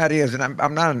truth of the matter is, and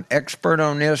I'm not an expert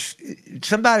on this,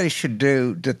 somebody should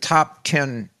do the top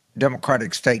 10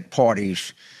 Democratic state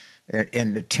parties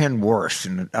and the 10 worst.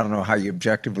 And I don't know how you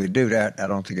objectively do that. I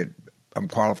don't think I'm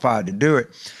qualified to do it.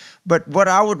 But what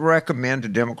I would recommend to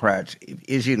Democrats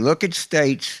is you look at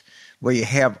states where you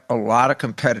have a lot of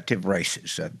competitive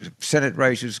races, Senate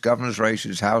races, governor's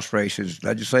races, House races,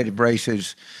 legislative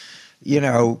races,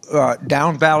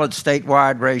 down ballot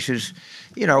statewide races.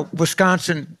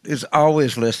 Wisconsin is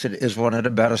always listed as one of the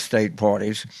better state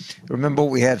parties. Remember,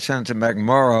 we had Senator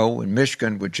McMurrow in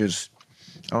Michigan, which is,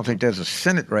 I don't think there's a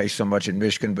Senate race so much in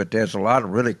Michigan, but there's a lot of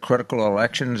really critical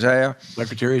elections there.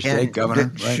 Secretary of State, governor.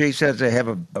 Right? She says they have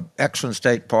an excellent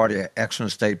state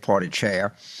party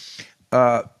chair.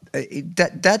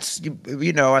 That's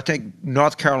I think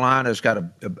North Carolina's got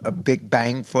a big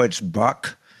bang for its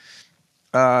buck.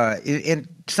 And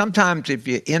sometimes if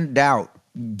you're in doubt,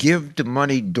 give the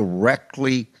money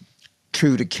directly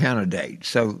to the candidate.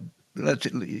 So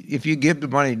if you give the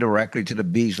money directly to the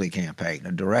Beasley campaign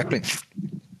or directly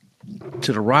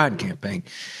to the Ryan campaign,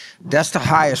 that's the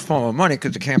highest form of money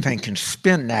because the campaign can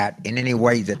spend that in any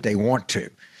way that they want to.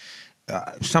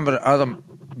 Some of the other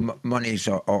monies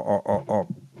are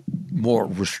more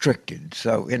restricted.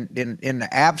 So in the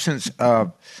absence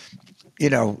of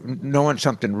knowing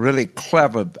something really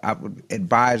clever, I would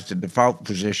advise the default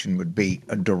position would be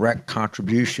a direct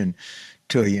contribution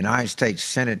to a United States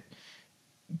Senate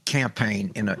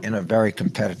campaign in a very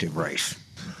competitive race.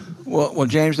 Well,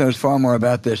 James knows far more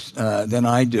about this than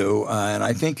I do, and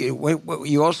I think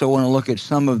you also want to look at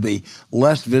some of the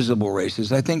less visible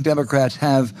races. I think Democrats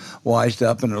have wised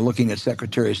up and are looking at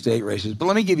Secretary of State races, but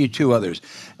let me give you two others,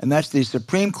 and that's the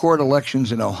Supreme Court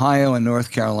elections in Ohio and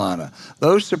North Carolina.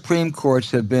 Those Supreme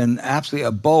Courts have been absolutely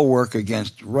a bulwark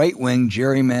against right-wing,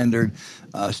 gerrymandered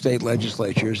state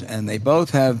legislatures, and they both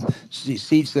have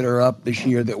seats that are up this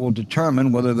year that will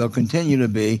determine whether they'll continue to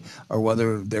be or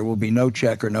whether there will be no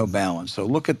check or no balance. So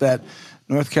look at that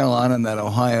North Carolina and that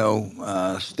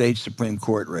Ohio state Supreme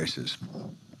Court races.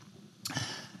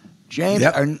 James,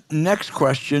 Our next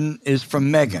question is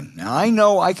from Megan. Now, I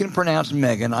know I can pronounce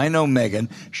Megan. I know Megan.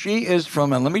 She is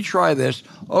from, and let me try this,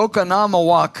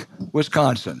 Oconomowoc,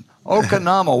 Wisconsin.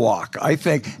 Oconomowoc, I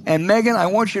think. And Megan, I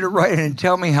want you to write it and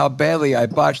tell me how badly I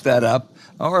botched that up,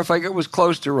 or if I was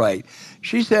close to right.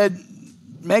 She said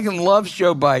Megan loves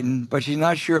Joe Biden, but she's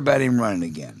not sure about him running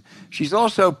again. She's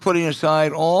also putting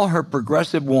aside all her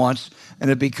progressive wants and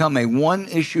have become a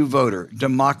one-issue voter,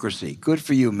 democracy. Good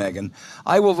for you, Megan.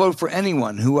 I will vote for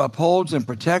anyone who upholds and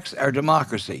protects our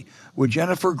democracy. Would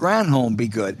Jennifer Granholm be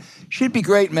good? She'd be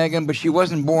great, Megan, but she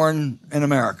wasn't born in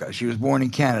America. She was born in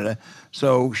Canada,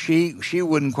 so she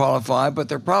wouldn't qualify, but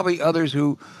there are probably others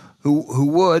who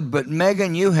would. But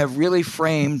Megan, you have really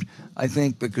framed, I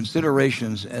think, the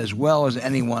considerations as well as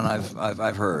anyone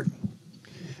I've heard.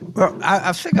 Well,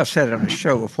 I think I've said it on the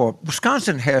show before.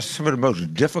 Wisconsin has some of the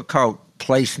most difficult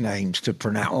place names to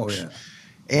pronounce. Oh,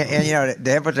 yeah. And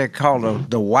they have what they call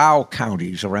the wow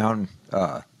counties around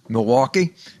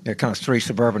Milwaukee. They're kind of three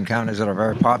suburban counties that are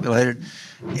very populated.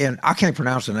 And I can't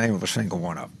pronounce the name of a single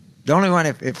one of them. The only one,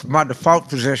 if my default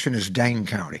position is Dane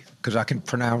County, because I can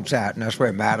pronounce that, and that's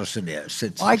where Madison is.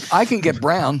 I can get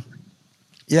Brown.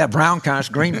 Yeah, Brown County,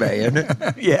 Green Bay, isn't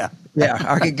it? Yeah. Yeah,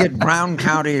 I could get Brown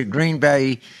County, Green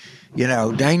Bay,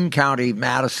 Dane County,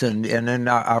 Madison, and then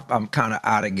I'm kind of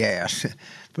out of gas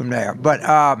from there. But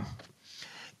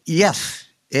yes,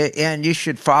 and you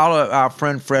should follow our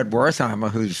friend Fred Wertheimer,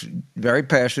 who's very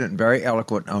passionate and very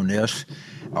eloquent on this.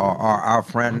 Our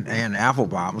friend Ann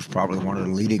Applebaum is probably one of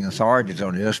the leading authorities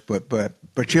on this.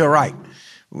 But you're right.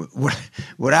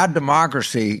 Without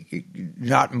democracy,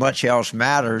 not much else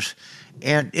matters.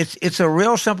 And it's a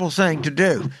real simple thing to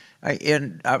do.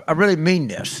 And I really mean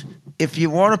this. If you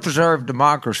want to preserve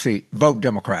democracy, vote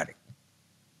Democratic.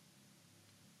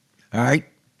 All right?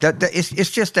 It's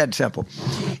just that simple.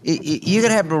 You're going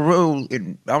to have the rule,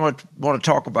 and I want to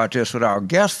talk about this with our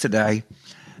guest today,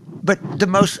 but the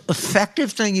most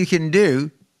effective thing you can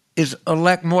do is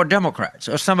elect more Democrats.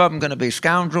 Are some of them going to be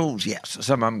scoundrels? Yes. Are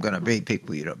some of them going to be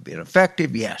people you don't be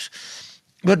effective? Yes.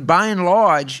 But by and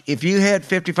large, if you had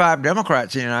 55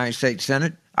 Democrats in the United States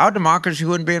Senate, our democracy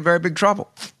wouldn't be in very big trouble.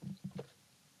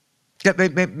 I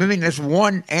mean, there's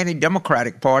one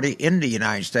anti-democratic party in the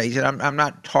United States, and I'm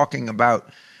not talking about,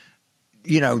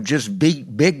 just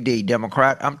big D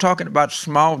Democrat. I'm talking about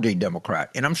small d Democrat.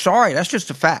 And I'm sorry, that's just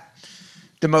a fact.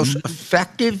 The most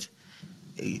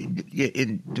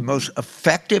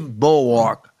effective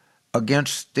bulwark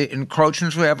against the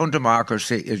encroachments we have on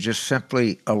democracy is just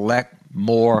simply elect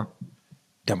more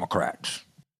Democrats.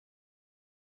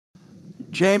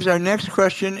 James, our next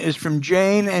question is from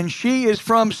Jane, and she is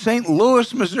from St.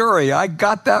 Louis, Missouri. I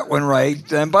got that one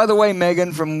right. And by the way,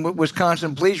 Megan from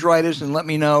Wisconsin, please write us and let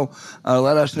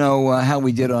us know how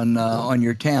we did on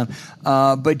your town.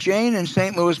 But Jane in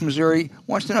St. Louis, Missouri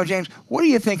wants to know, James, what do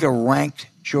you think of ranked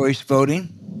choice voting?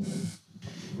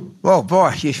 Well,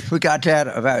 boy, we got that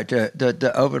about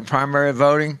the open primary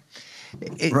voting.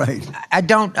 Right.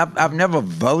 I've never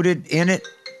voted in it,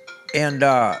 and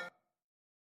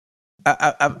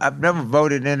I've never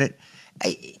voted in it.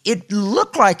 It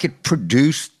looked like it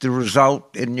produced the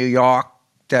result in New York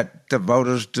that the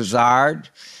voters desired.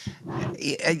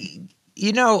 I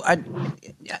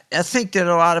think that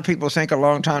a lot of people think a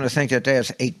long time to think that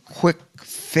there's a quick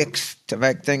fix to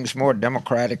make things more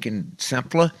democratic and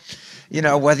simpler.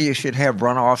 Whether you should have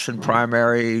runoffs and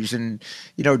primaries, and,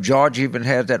 Georgia even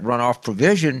had that runoff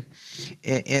provision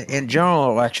in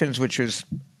general elections, which was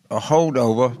a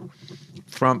holdover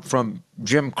from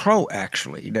Jim Crow,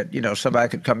 actually, that, somebody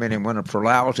could come in and win a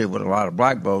plurality with a lot of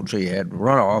black votes, so you had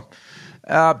runoff.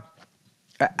 I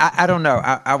don't know.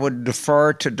 I would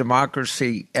defer to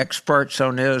democracy experts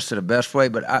on this to the best way,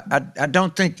 but I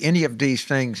don't think any of these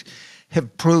things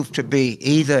have proved to be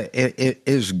either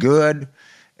as good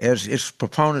as its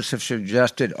proponents have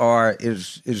suggested or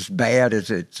is as bad as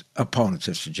its opponents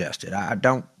have suggested. I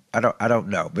don't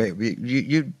know. But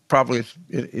you probably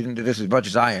into this as much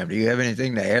as I am. Do you have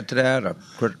anything to add to that?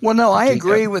 Well, no, I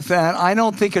agree with that. I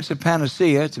don't think it's a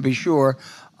panacea, to be sure.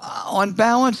 On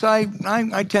balance, I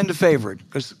tend to favor it,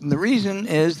 because the reason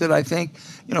is that I think,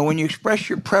 when you express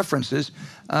your preferences,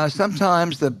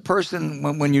 sometimes the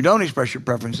person, when you don't express your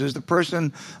preferences, the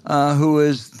person who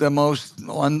is the most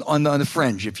on the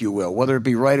fringe, if you will, whether it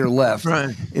be right or left,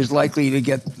 right, is likely to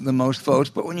get the most votes.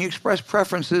 But when you express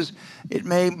preferences, it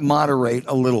may moderate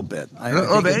a little bit.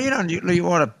 You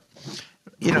want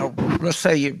to, let's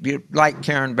say you like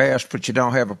Karen Bass, but you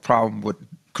don't have a problem with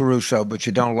Caruso, but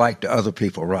you don't like the other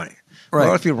people running. Right.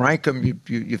 Well, if you rank them,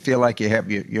 you feel like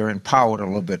you're empowered a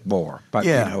little bit more. But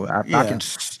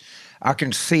I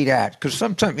can see that, because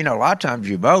sometimes a lot of times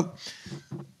you vote,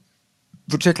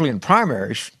 particularly in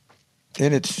primaries,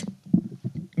 and it's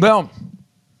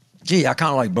I kind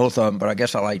of like both of them, but I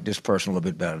guess I like this person a little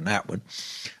bit better than that one.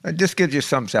 It just gives you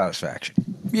some satisfaction.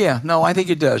 Yeah, no, I think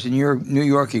it does. And your New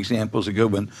York example is a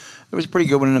good one. There was a pretty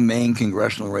good one in the Maine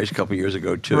congressional race a couple of years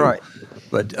ago, too. Right.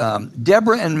 But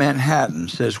Deborah in Manhattan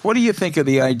says, what do you think of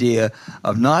the idea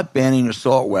of not banning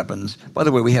assault weapons? By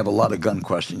the way, we have a lot of gun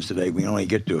questions today. We only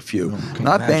get to a few.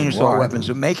 Not banning assault weapons,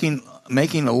 but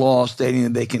making a law stating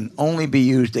that they can only be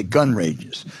used at gun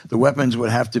ranges. The weapons would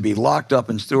have to be locked up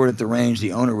and stored at the range.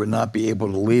 The owner would not be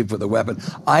able to leave with a weapon.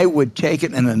 I would take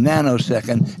it in a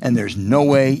nanosecond, and there's no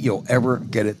way you'll ever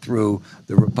get it through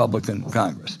the Republican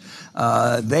Congress.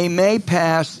 They may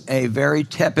pass a very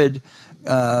tepid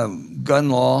gun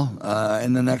law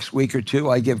in the next week or two.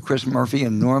 I give Chris Murphy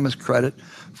enormous credit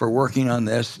for working on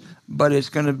this, but it's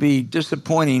going to be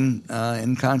disappointing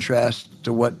in contrast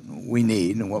to what we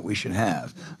need and what we should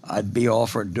have. I'd be all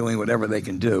for doing whatever they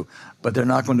can do, but they're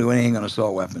not going to do anything on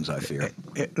assault weapons, I fear.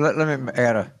 Let me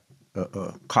add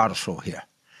a codicil here.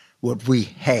 What we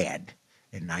had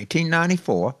in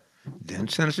 1994, then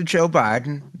Senator Joe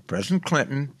Biden, President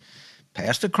Clinton,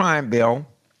 passed a crime bill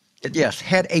that, yes,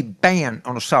 had a ban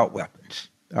on assault weapons,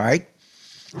 all right?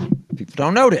 People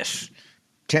don't know this.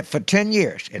 For 10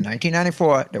 years, in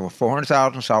 1994, there were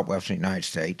 400,000 assault weapons in the United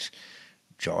States.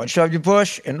 George W.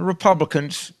 Bush and the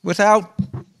Republicans, without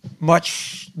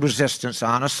much resistance,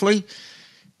 honestly,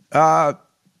 got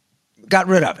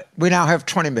rid of it. We now have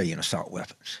 20 million assault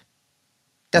weapons.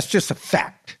 That's just a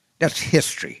fact. That's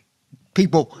history.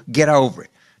 People get over it.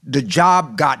 The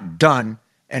job got done,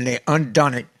 and they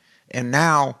undone it, and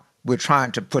now we're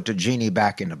trying to put the genie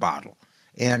back in the bottle.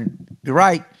 And you're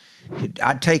right.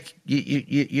 I take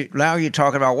you now you're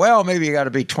talking about, well, maybe you got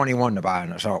to be 21 to buy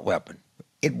an assault weapon.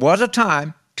 It was a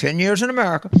time, 10 years in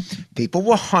America, people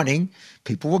were hunting,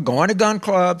 people were going to gun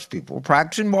clubs, people were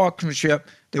practicing marksmanship,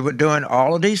 they were doing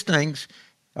all of these things,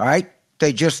 all right?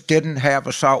 They just didn't have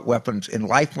assault weapons, and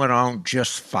life went on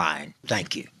just fine.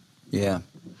 Thank you. Yeah.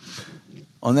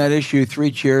 On that issue, 3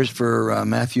 cheers for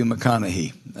Matthew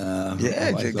McConaughey.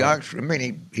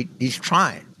 He's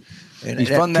trying. And he's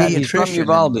from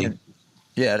Uvalde.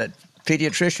 That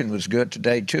pediatrician was good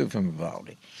today too from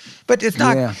Uvalde. But it's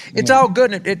not. It's all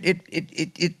good.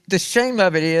 The shame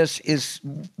of it is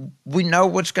we know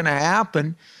what's going to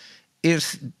happen.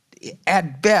 Is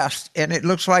at best, and it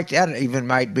looks like that even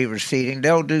might be receding.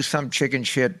 They'll do some chicken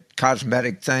shit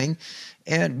cosmetic thing,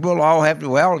 and we'll all have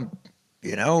to.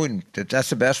 And that's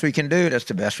the best we can do. That's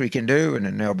the best we can do. And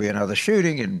then there'll be another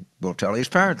shooting, and we'll tell these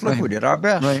parents, look, we did our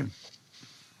best.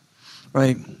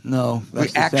 Right. No. We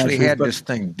actually had this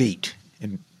thing beat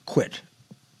and quit.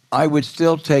 I would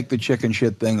still take the chicken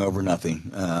shit thing over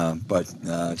nothing, but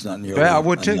it's not nearly enough. I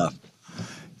would too.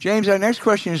 James, our next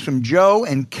question is from Joe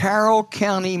in Carroll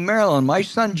County, Maryland. My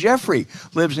son Jeffrey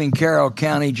lives in Carroll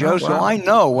County, Joe, so I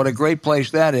know what a great place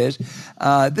that is.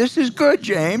 This is good,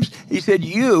 James. He said,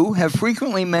 you have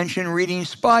frequently mentioned reading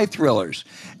spy thrillers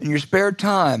in your spare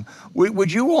time.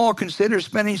 Would you all consider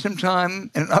spending some time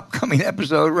in an upcoming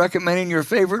episode recommending your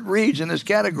favorite reads in this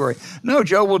category? No,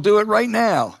 Joe, we'll do it right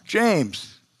now.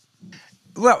 James.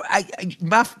 Well,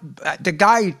 the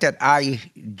guy that I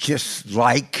just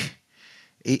like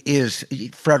is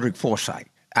Frederick Forsyth.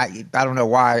 I don't know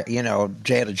why,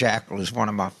 Jay the Jackal is one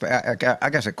of my, I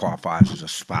guess it qualifies as a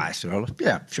spy thriller.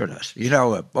 Yeah, sure does.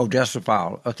 Odessa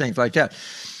File, or things like that.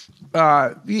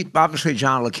 Obviously,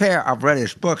 John le Carre, I've read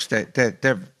his books.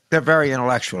 They're very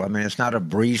intellectual. I mean, it's not a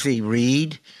breezy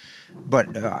read, but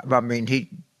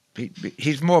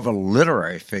he's more of a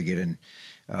literary figure than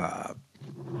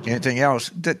anything else.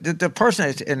 The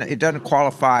person, and it doesn't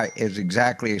qualify as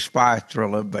exactly a spy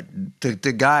thriller, but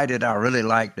the guy that I really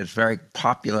like that's very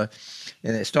popular,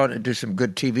 and they started to do some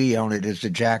good TV on it, is the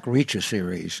Jack Reacher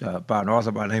series by an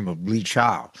author by the name of Lee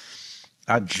Child.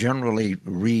 I generally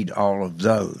read all of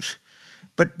those.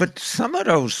 But some of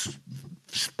those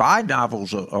spy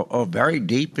novels are very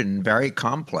deep and very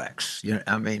complex. You know,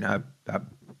 I mean,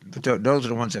 those are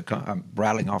the ones that I'm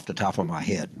rattling off the top of my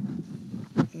head.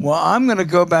 Well, I'm going to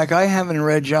go back. I haven't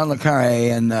read John le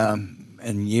Carré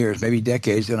in years, maybe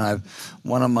decades, and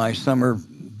one of my summer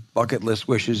bucket list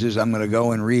wishes is I'm going to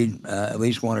go and read at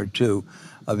least one or two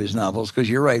of his novels, because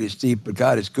you're right, it's deep, but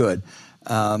God, it's good.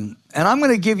 And I'm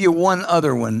going to give you one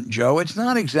other one, Joe. It's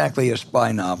not exactly a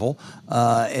spy novel.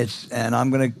 And I'm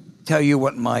going to tell you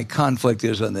what my conflict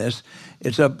is on this.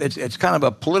 It's kind of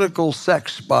a political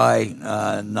sex spy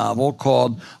novel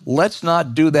called Let's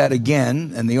Not Do That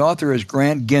Again, and the author is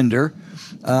Grant Ginder.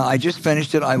 I just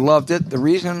finished it. I loved it. The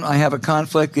reason I have a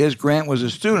conflict is Grant was a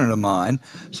student of mine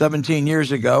 17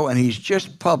 years ago, and he's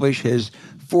just published his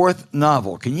fourth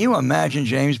novel. Can you imagine,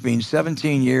 James, being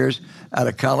 17 years out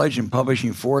of college and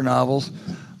publishing 4 novels?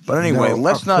 But anyway,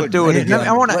 let's not do it again.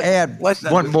 I want to add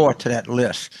one more to that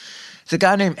list. It's a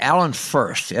guy named Alan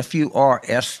Furst,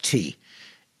 F-U-R-S-T.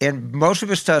 And most of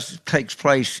his stuff takes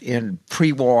place in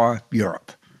pre-war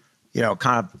Europe. You know,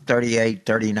 kind of 38,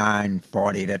 39,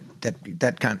 40,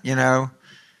 that kind of, you know,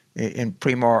 in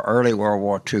pre-war, early World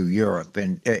War II Europe.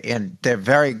 And they're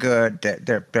very good.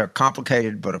 They're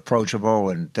complicated but approachable,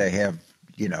 and they have,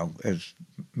 you know, as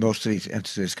most of these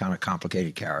instances, kind of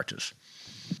complicated characters.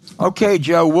 Okay,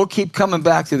 Joe, we'll keep coming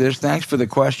back to this. Thanks for the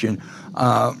question.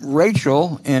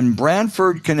 Rachel in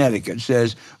Branford, Connecticut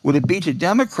says, would it be to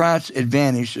Democrats'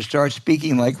 advantage to start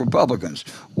speaking like Republicans?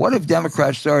 What if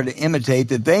Democrats started to imitate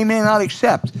that they may not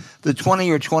accept the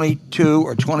 20 or 22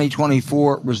 or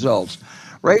 2024 results?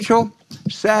 Rachel,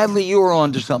 sadly, you are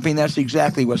on to something. That's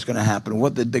exactly what's going to happen.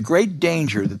 What the great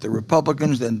danger that the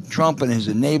Republicans and Trump and his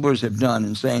enablers have done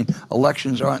in saying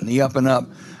elections aren't in the up and up,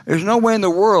 there's no way in the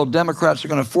world Democrats are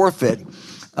going to forfeit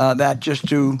that just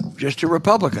to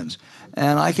Republicans.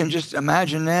 And I can just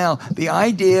imagine now the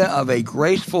idea of a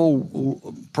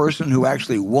graceful person who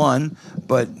actually won,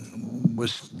 but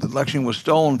the election was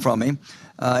stolen from him,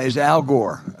 is Al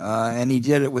Gore. And he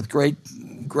did it with great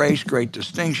grace, great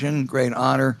distinction, great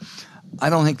honor. I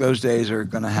don't think those days are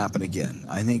going to happen again.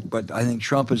 I think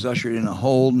Trump has ushered in a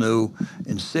whole new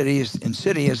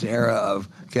insidious era of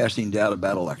casting doubt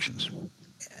about elections.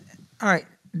 All right,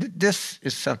 this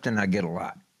is something I get a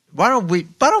lot. Why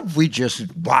don't we just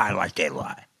lie like they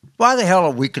lie? Why the hell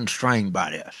are we constrained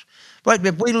by this? But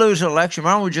if we lose an election,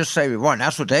 why don't we just say we won?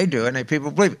 That's what they do, and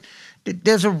people believe it.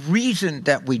 There's a reason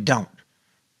that we don't.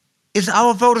 It's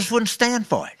our voters wouldn't stand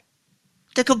for it.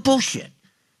 They go bullshit.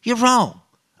 You're wrong.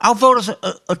 Our voters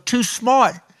are too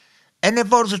smart, and their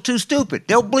voters are too stupid.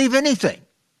 They'll believe anything,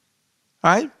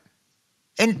 right?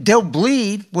 And they'll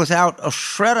believe without a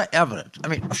shred of evidence,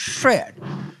 a shred,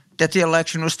 that the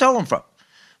election was stolen from.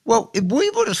 Well, if we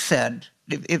would have said,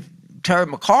 if Terry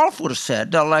McAuliffe would have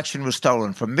said the election was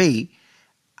stolen from me,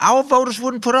 our voters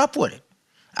wouldn't put up with it.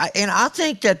 I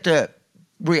think that the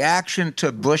reaction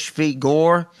to Bush v.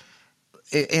 Gore,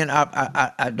 and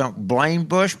I don't blame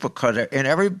Bush, because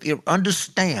you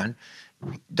understand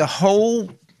the whole,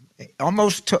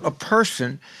 almost to a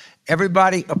person,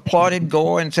 everybody applauded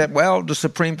Gore and said, well, the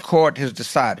Supreme Court has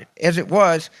decided. As it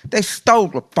was, they stole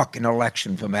the fucking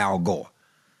election from Al Gore.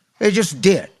 They just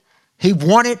did. He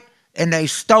won it, and they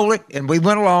stole it, and we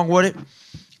went along with it.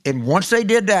 And once they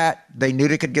did that, they knew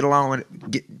they could get along with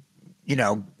it,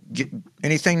 get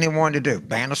anything they wanted to do.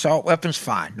 Ban assault weapons,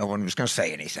 fine. No one was going to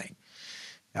say anything.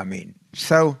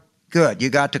 So good. You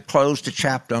got to close the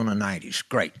chapter on the 90s.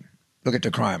 Great. Look at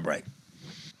the crime rate.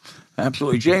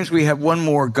 Absolutely. James, we have one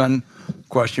more gun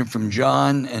question from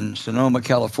John in Sonoma,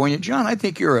 California. John, I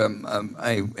think you're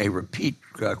a repeat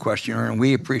questioner, and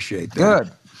we appreciate that.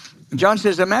 Good. John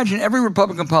says, imagine every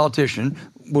Republican politician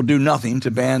will do nothing to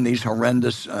ban these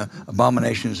horrendous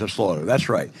abominations of slaughter. That's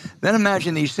right. Then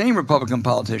imagine these same Republican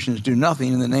politicians do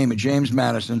nothing in the name of James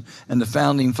Madison and the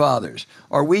Founding Fathers.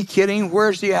 Are we kidding?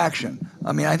 Where's the action?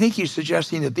 I think he's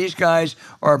suggesting that these guys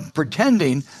are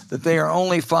pretending that they are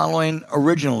only following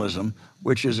originalism,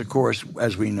 which is, of course,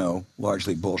 as we know,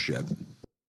 largely bullshit.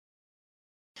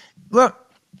 Look,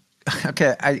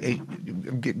 okay, I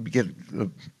get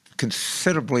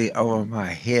considerably over my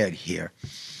head here.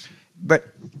 But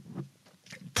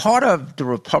part of the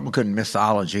Republican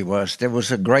mythology was there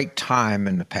was a great time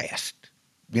in the past.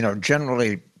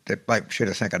 Generally, should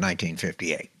I think of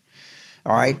 1958,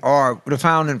 all right? Or the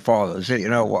Founding Fathers,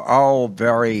 were all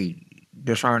very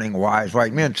discerning, wise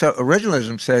white men. So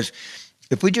originalism says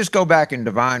if we just go back and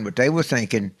divine what they were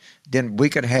thinking, then we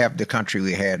could have the country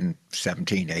we had in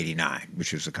 1789,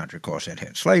 which was the country, of course, that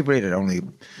had slavery, that only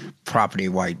property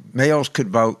white males could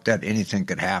vote, that anything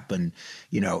could happen.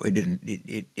 When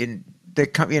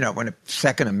the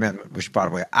Second Amendment, which, by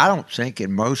the way, I don't think,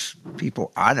 and most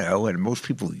people I know and most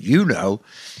people you know,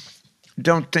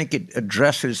 don't think it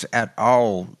addresses at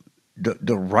all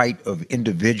the right of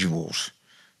individuals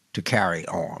to carry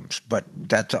arms. But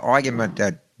that's an argument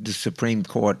that the Supreme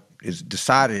Court is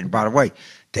decided. And by the way,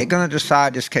 they're going to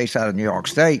decide this case out of New York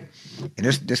State. And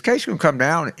this case is going to come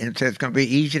down and say it's going to be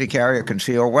easy to carry a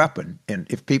concealed weapon. And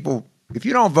if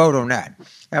you don't vote on that,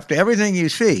 after everything you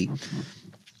see,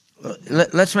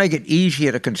 let's make it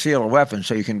easier to conceal a weapon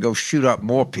so you can go shoot up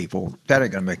more people. That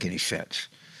ain't going to make any sense.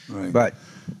 Right. But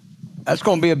that's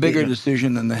going to be a bigger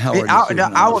decision than the Heller decision,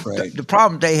 I'm afraid. The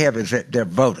problem they have is that they're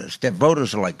voters. Their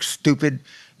voters are like stupid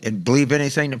and believe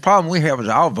anything. The problem we have is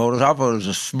our voters. Our voters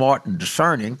are smart and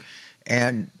discerning,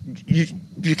 and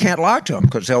you can't lie to them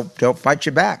because they'll fight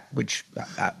you back, which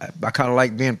I kind of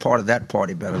like being part of that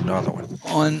party better than the other one.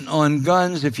 On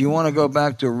guns, if you want to go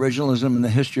back to originalism and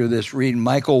the history of this, read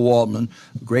Michael Waldman,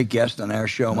 a great guest on our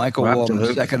show. Michael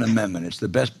Waldman's Second Amendment. It's the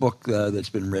best book that's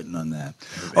been written on that.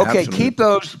 Okay,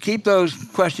 Absolutely. keep those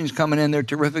questions coming in. They're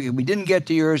terrific. If we didn't get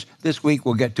to yours this week,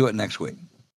 we'll get to it next week.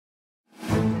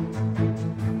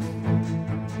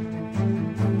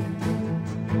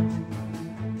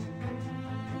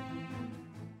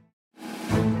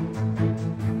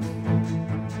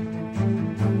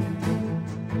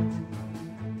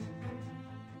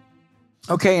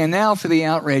 Okay, and now for the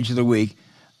outrage of the week.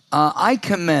 I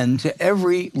commend to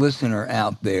every listener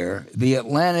out there the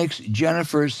Atlantic's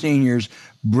Jennifer Senior's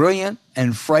brilliant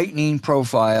and frightening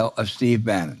profile of Steve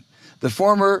Bannon. The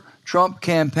former Trump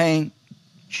campaign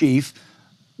chief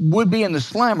would be in the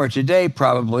slammer today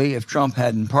probably if Trump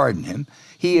hadn't pardoned him.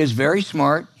 He is very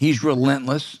smart. He's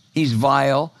relentless. He's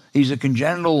vile. He's a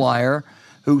congenital liar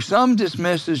who some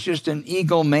dismiss as just an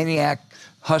egomaniac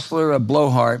hustler, a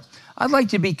blowhard. I'd like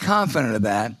to be confident of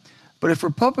that, but if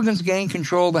Republicans gain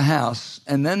control of the House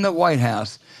and then the White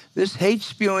House, this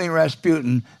hate-spewing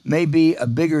Rasputin may be a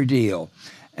bigger deal.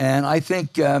 And I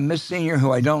think Miss Senior,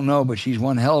 who I don't know, but she's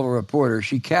one hell of a reporter,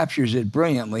 she captures it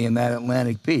brilliantly in that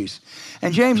Atlantic piece.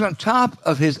 And James, on top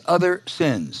of his other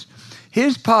sins,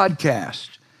 his podcast,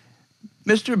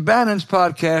 Mr. Bannon's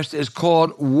podcast, is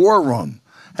called War Room.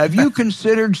 Have you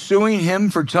considered suing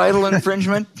him for title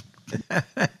infringement?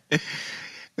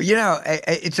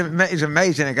 It's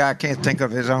amazing a guy can't think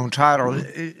of his own title.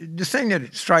 The thing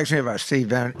that strikes me about Steve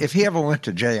Bannon, if he ever went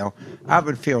to jail, I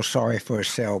would feel sorry for his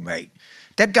cellmate.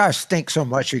 That guy stinks so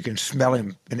much you can smell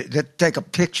him. And take a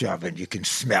picture of it, you can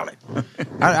smell it.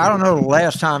 I don't know the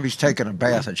last time he's taken a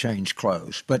bath or changed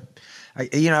clothes. But,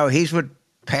 he's what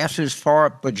passes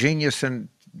for a genius in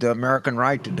the American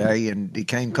right today, and he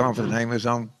can't come up with the name of his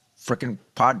own freaking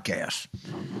podcast.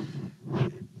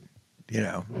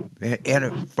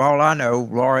 And for all I know,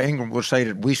 Laura Ingraham will say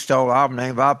that we stole our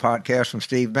name of our podcast from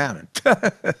Steve Bannon.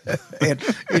 And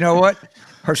you know what?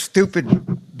 Her stupid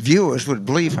viewers would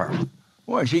believe her.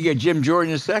 Well, she get Jim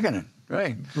Jordan second,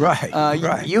 right?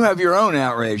 Right. You have your own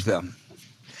outrage, though.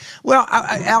 Well,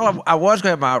 Al, I was going to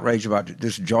have my outrage about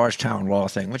this Georgetown law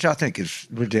thing, which I think is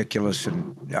ridiculous,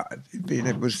 and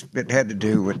it had to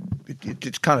do with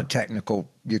it's kind of technical.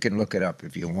 You can look it up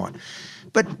if you want,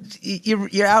 but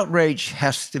your outrage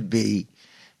has to be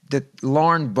that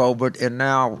Lauren Boebert and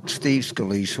now Steve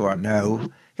Scalise, who I know,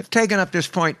 have taken up this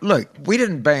point. Look, we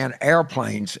didn't ban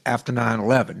airplanes after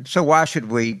 9/11, so why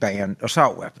should we ban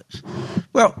assault weapons?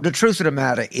 Well, the truth of the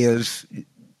matter is,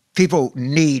 people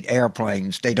need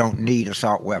airplanes. They don't need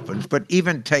assault weapons. But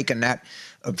even taking that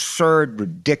absurd,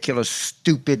 ridiculous,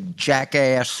 stupid,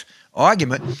 jackass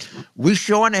argument, we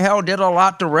sure in the hell did a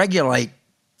lot to regulate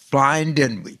flying,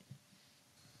 didn't we?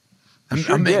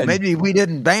 Sure did. Maybe we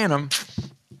didn't ban them,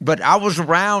 but I was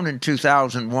around in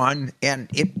 2001, and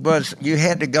you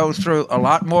had to go through a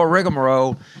lot more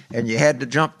rigmarole, and you had to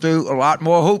jump through a lot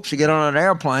more hoops to get on an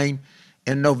airplane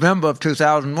in November of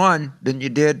 2001 than you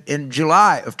did in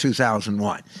July of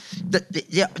 2001.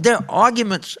 Their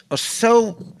arguments are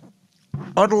so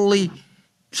utterly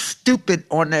stupid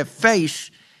on their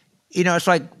face. It's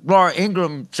like Laura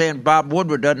Ingraham saying Bob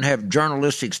Woodward doesn't have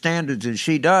journalistic standards and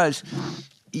she does.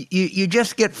 You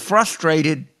just get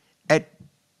frustrated and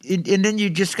then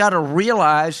you just got to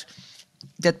realize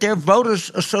that their voters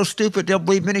are so stupid they'll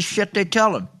believe any shit they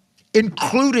tell them,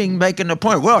 including making the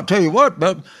point, well, I'll tell you what,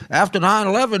 but after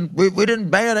 9/11, we didn't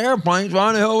ban airplanes. Why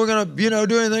in the hell are we going to,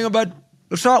 do anything about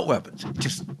assault weapons?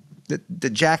 Just the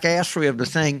jackassery of the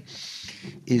thing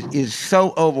is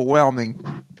so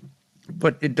overwhelming.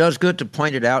 But it does good to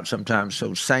point it out sometimes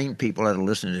so sane people that are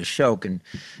listening to the show can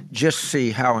just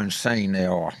see how insane they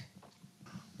are.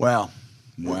 Well,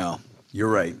 you're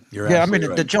right. You're I absolutely mean,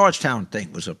 right. the Georgetown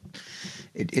thing was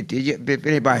if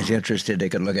anybody's interested, they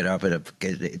can look it up.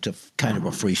 It's a kind of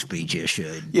a free speech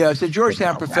issue. Yeah, it's a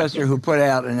Georgetown professor who put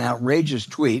out an outrageous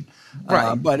tweet,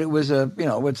 Right. But it was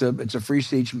it's a free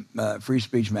speech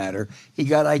matter. He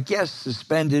got, I guess,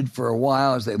 suspended for a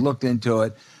while as they looked into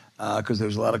it because there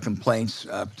was a lot of complaints,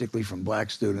 particularly from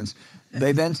black students.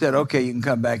 They then said, "Okay, you can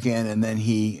come back in," and then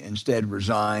he instead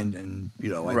resigned, and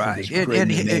I think he's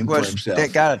created a name for himself. They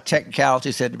got a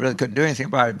technicality, said they really couldn't do anything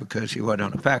about it because he wasn't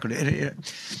on the faculty.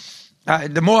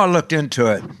 The more I looked into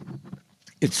it,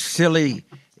 it's silly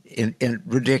and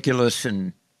ridiculous,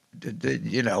 and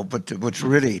but what's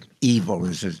really evil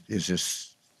is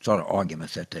this sort of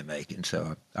arguments that they're making.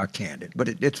 So I canned it, but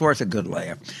it's worth a good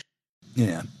laugh.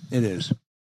 Yeah, it is.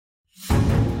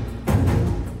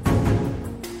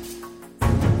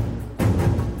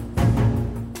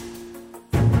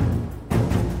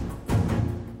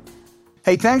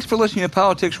 Hey, thanks for listening to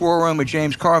Politics War Room with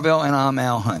James Carville, and I'm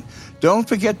Al Hunt. Don't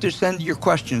forget to send your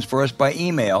questions for us by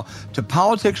email to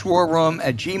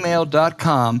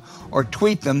politicswarroom@gmail.com or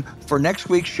tweet them for next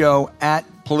week's show at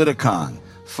Politicon.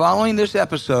 Following this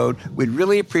episode, we'd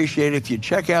really appreciate it if you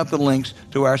check out the links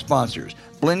to our sponsors,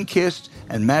 Blinkist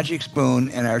and Magic Spoon,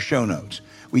 in our show notes.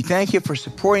 We thank you for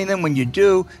supporting them. When you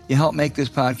do, you help make this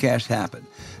podcast happen.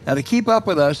 Now, to keep up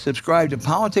with us, subscribe to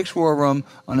Politics War Room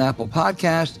on Apple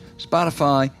Podcasts,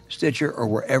 Spotify, Stitcher, or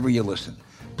wherever you listen.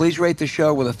 Please rate the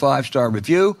show with a 5-star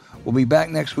review. We'll be back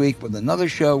next week with another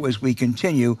show as we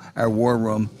continue our War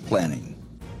Room planning.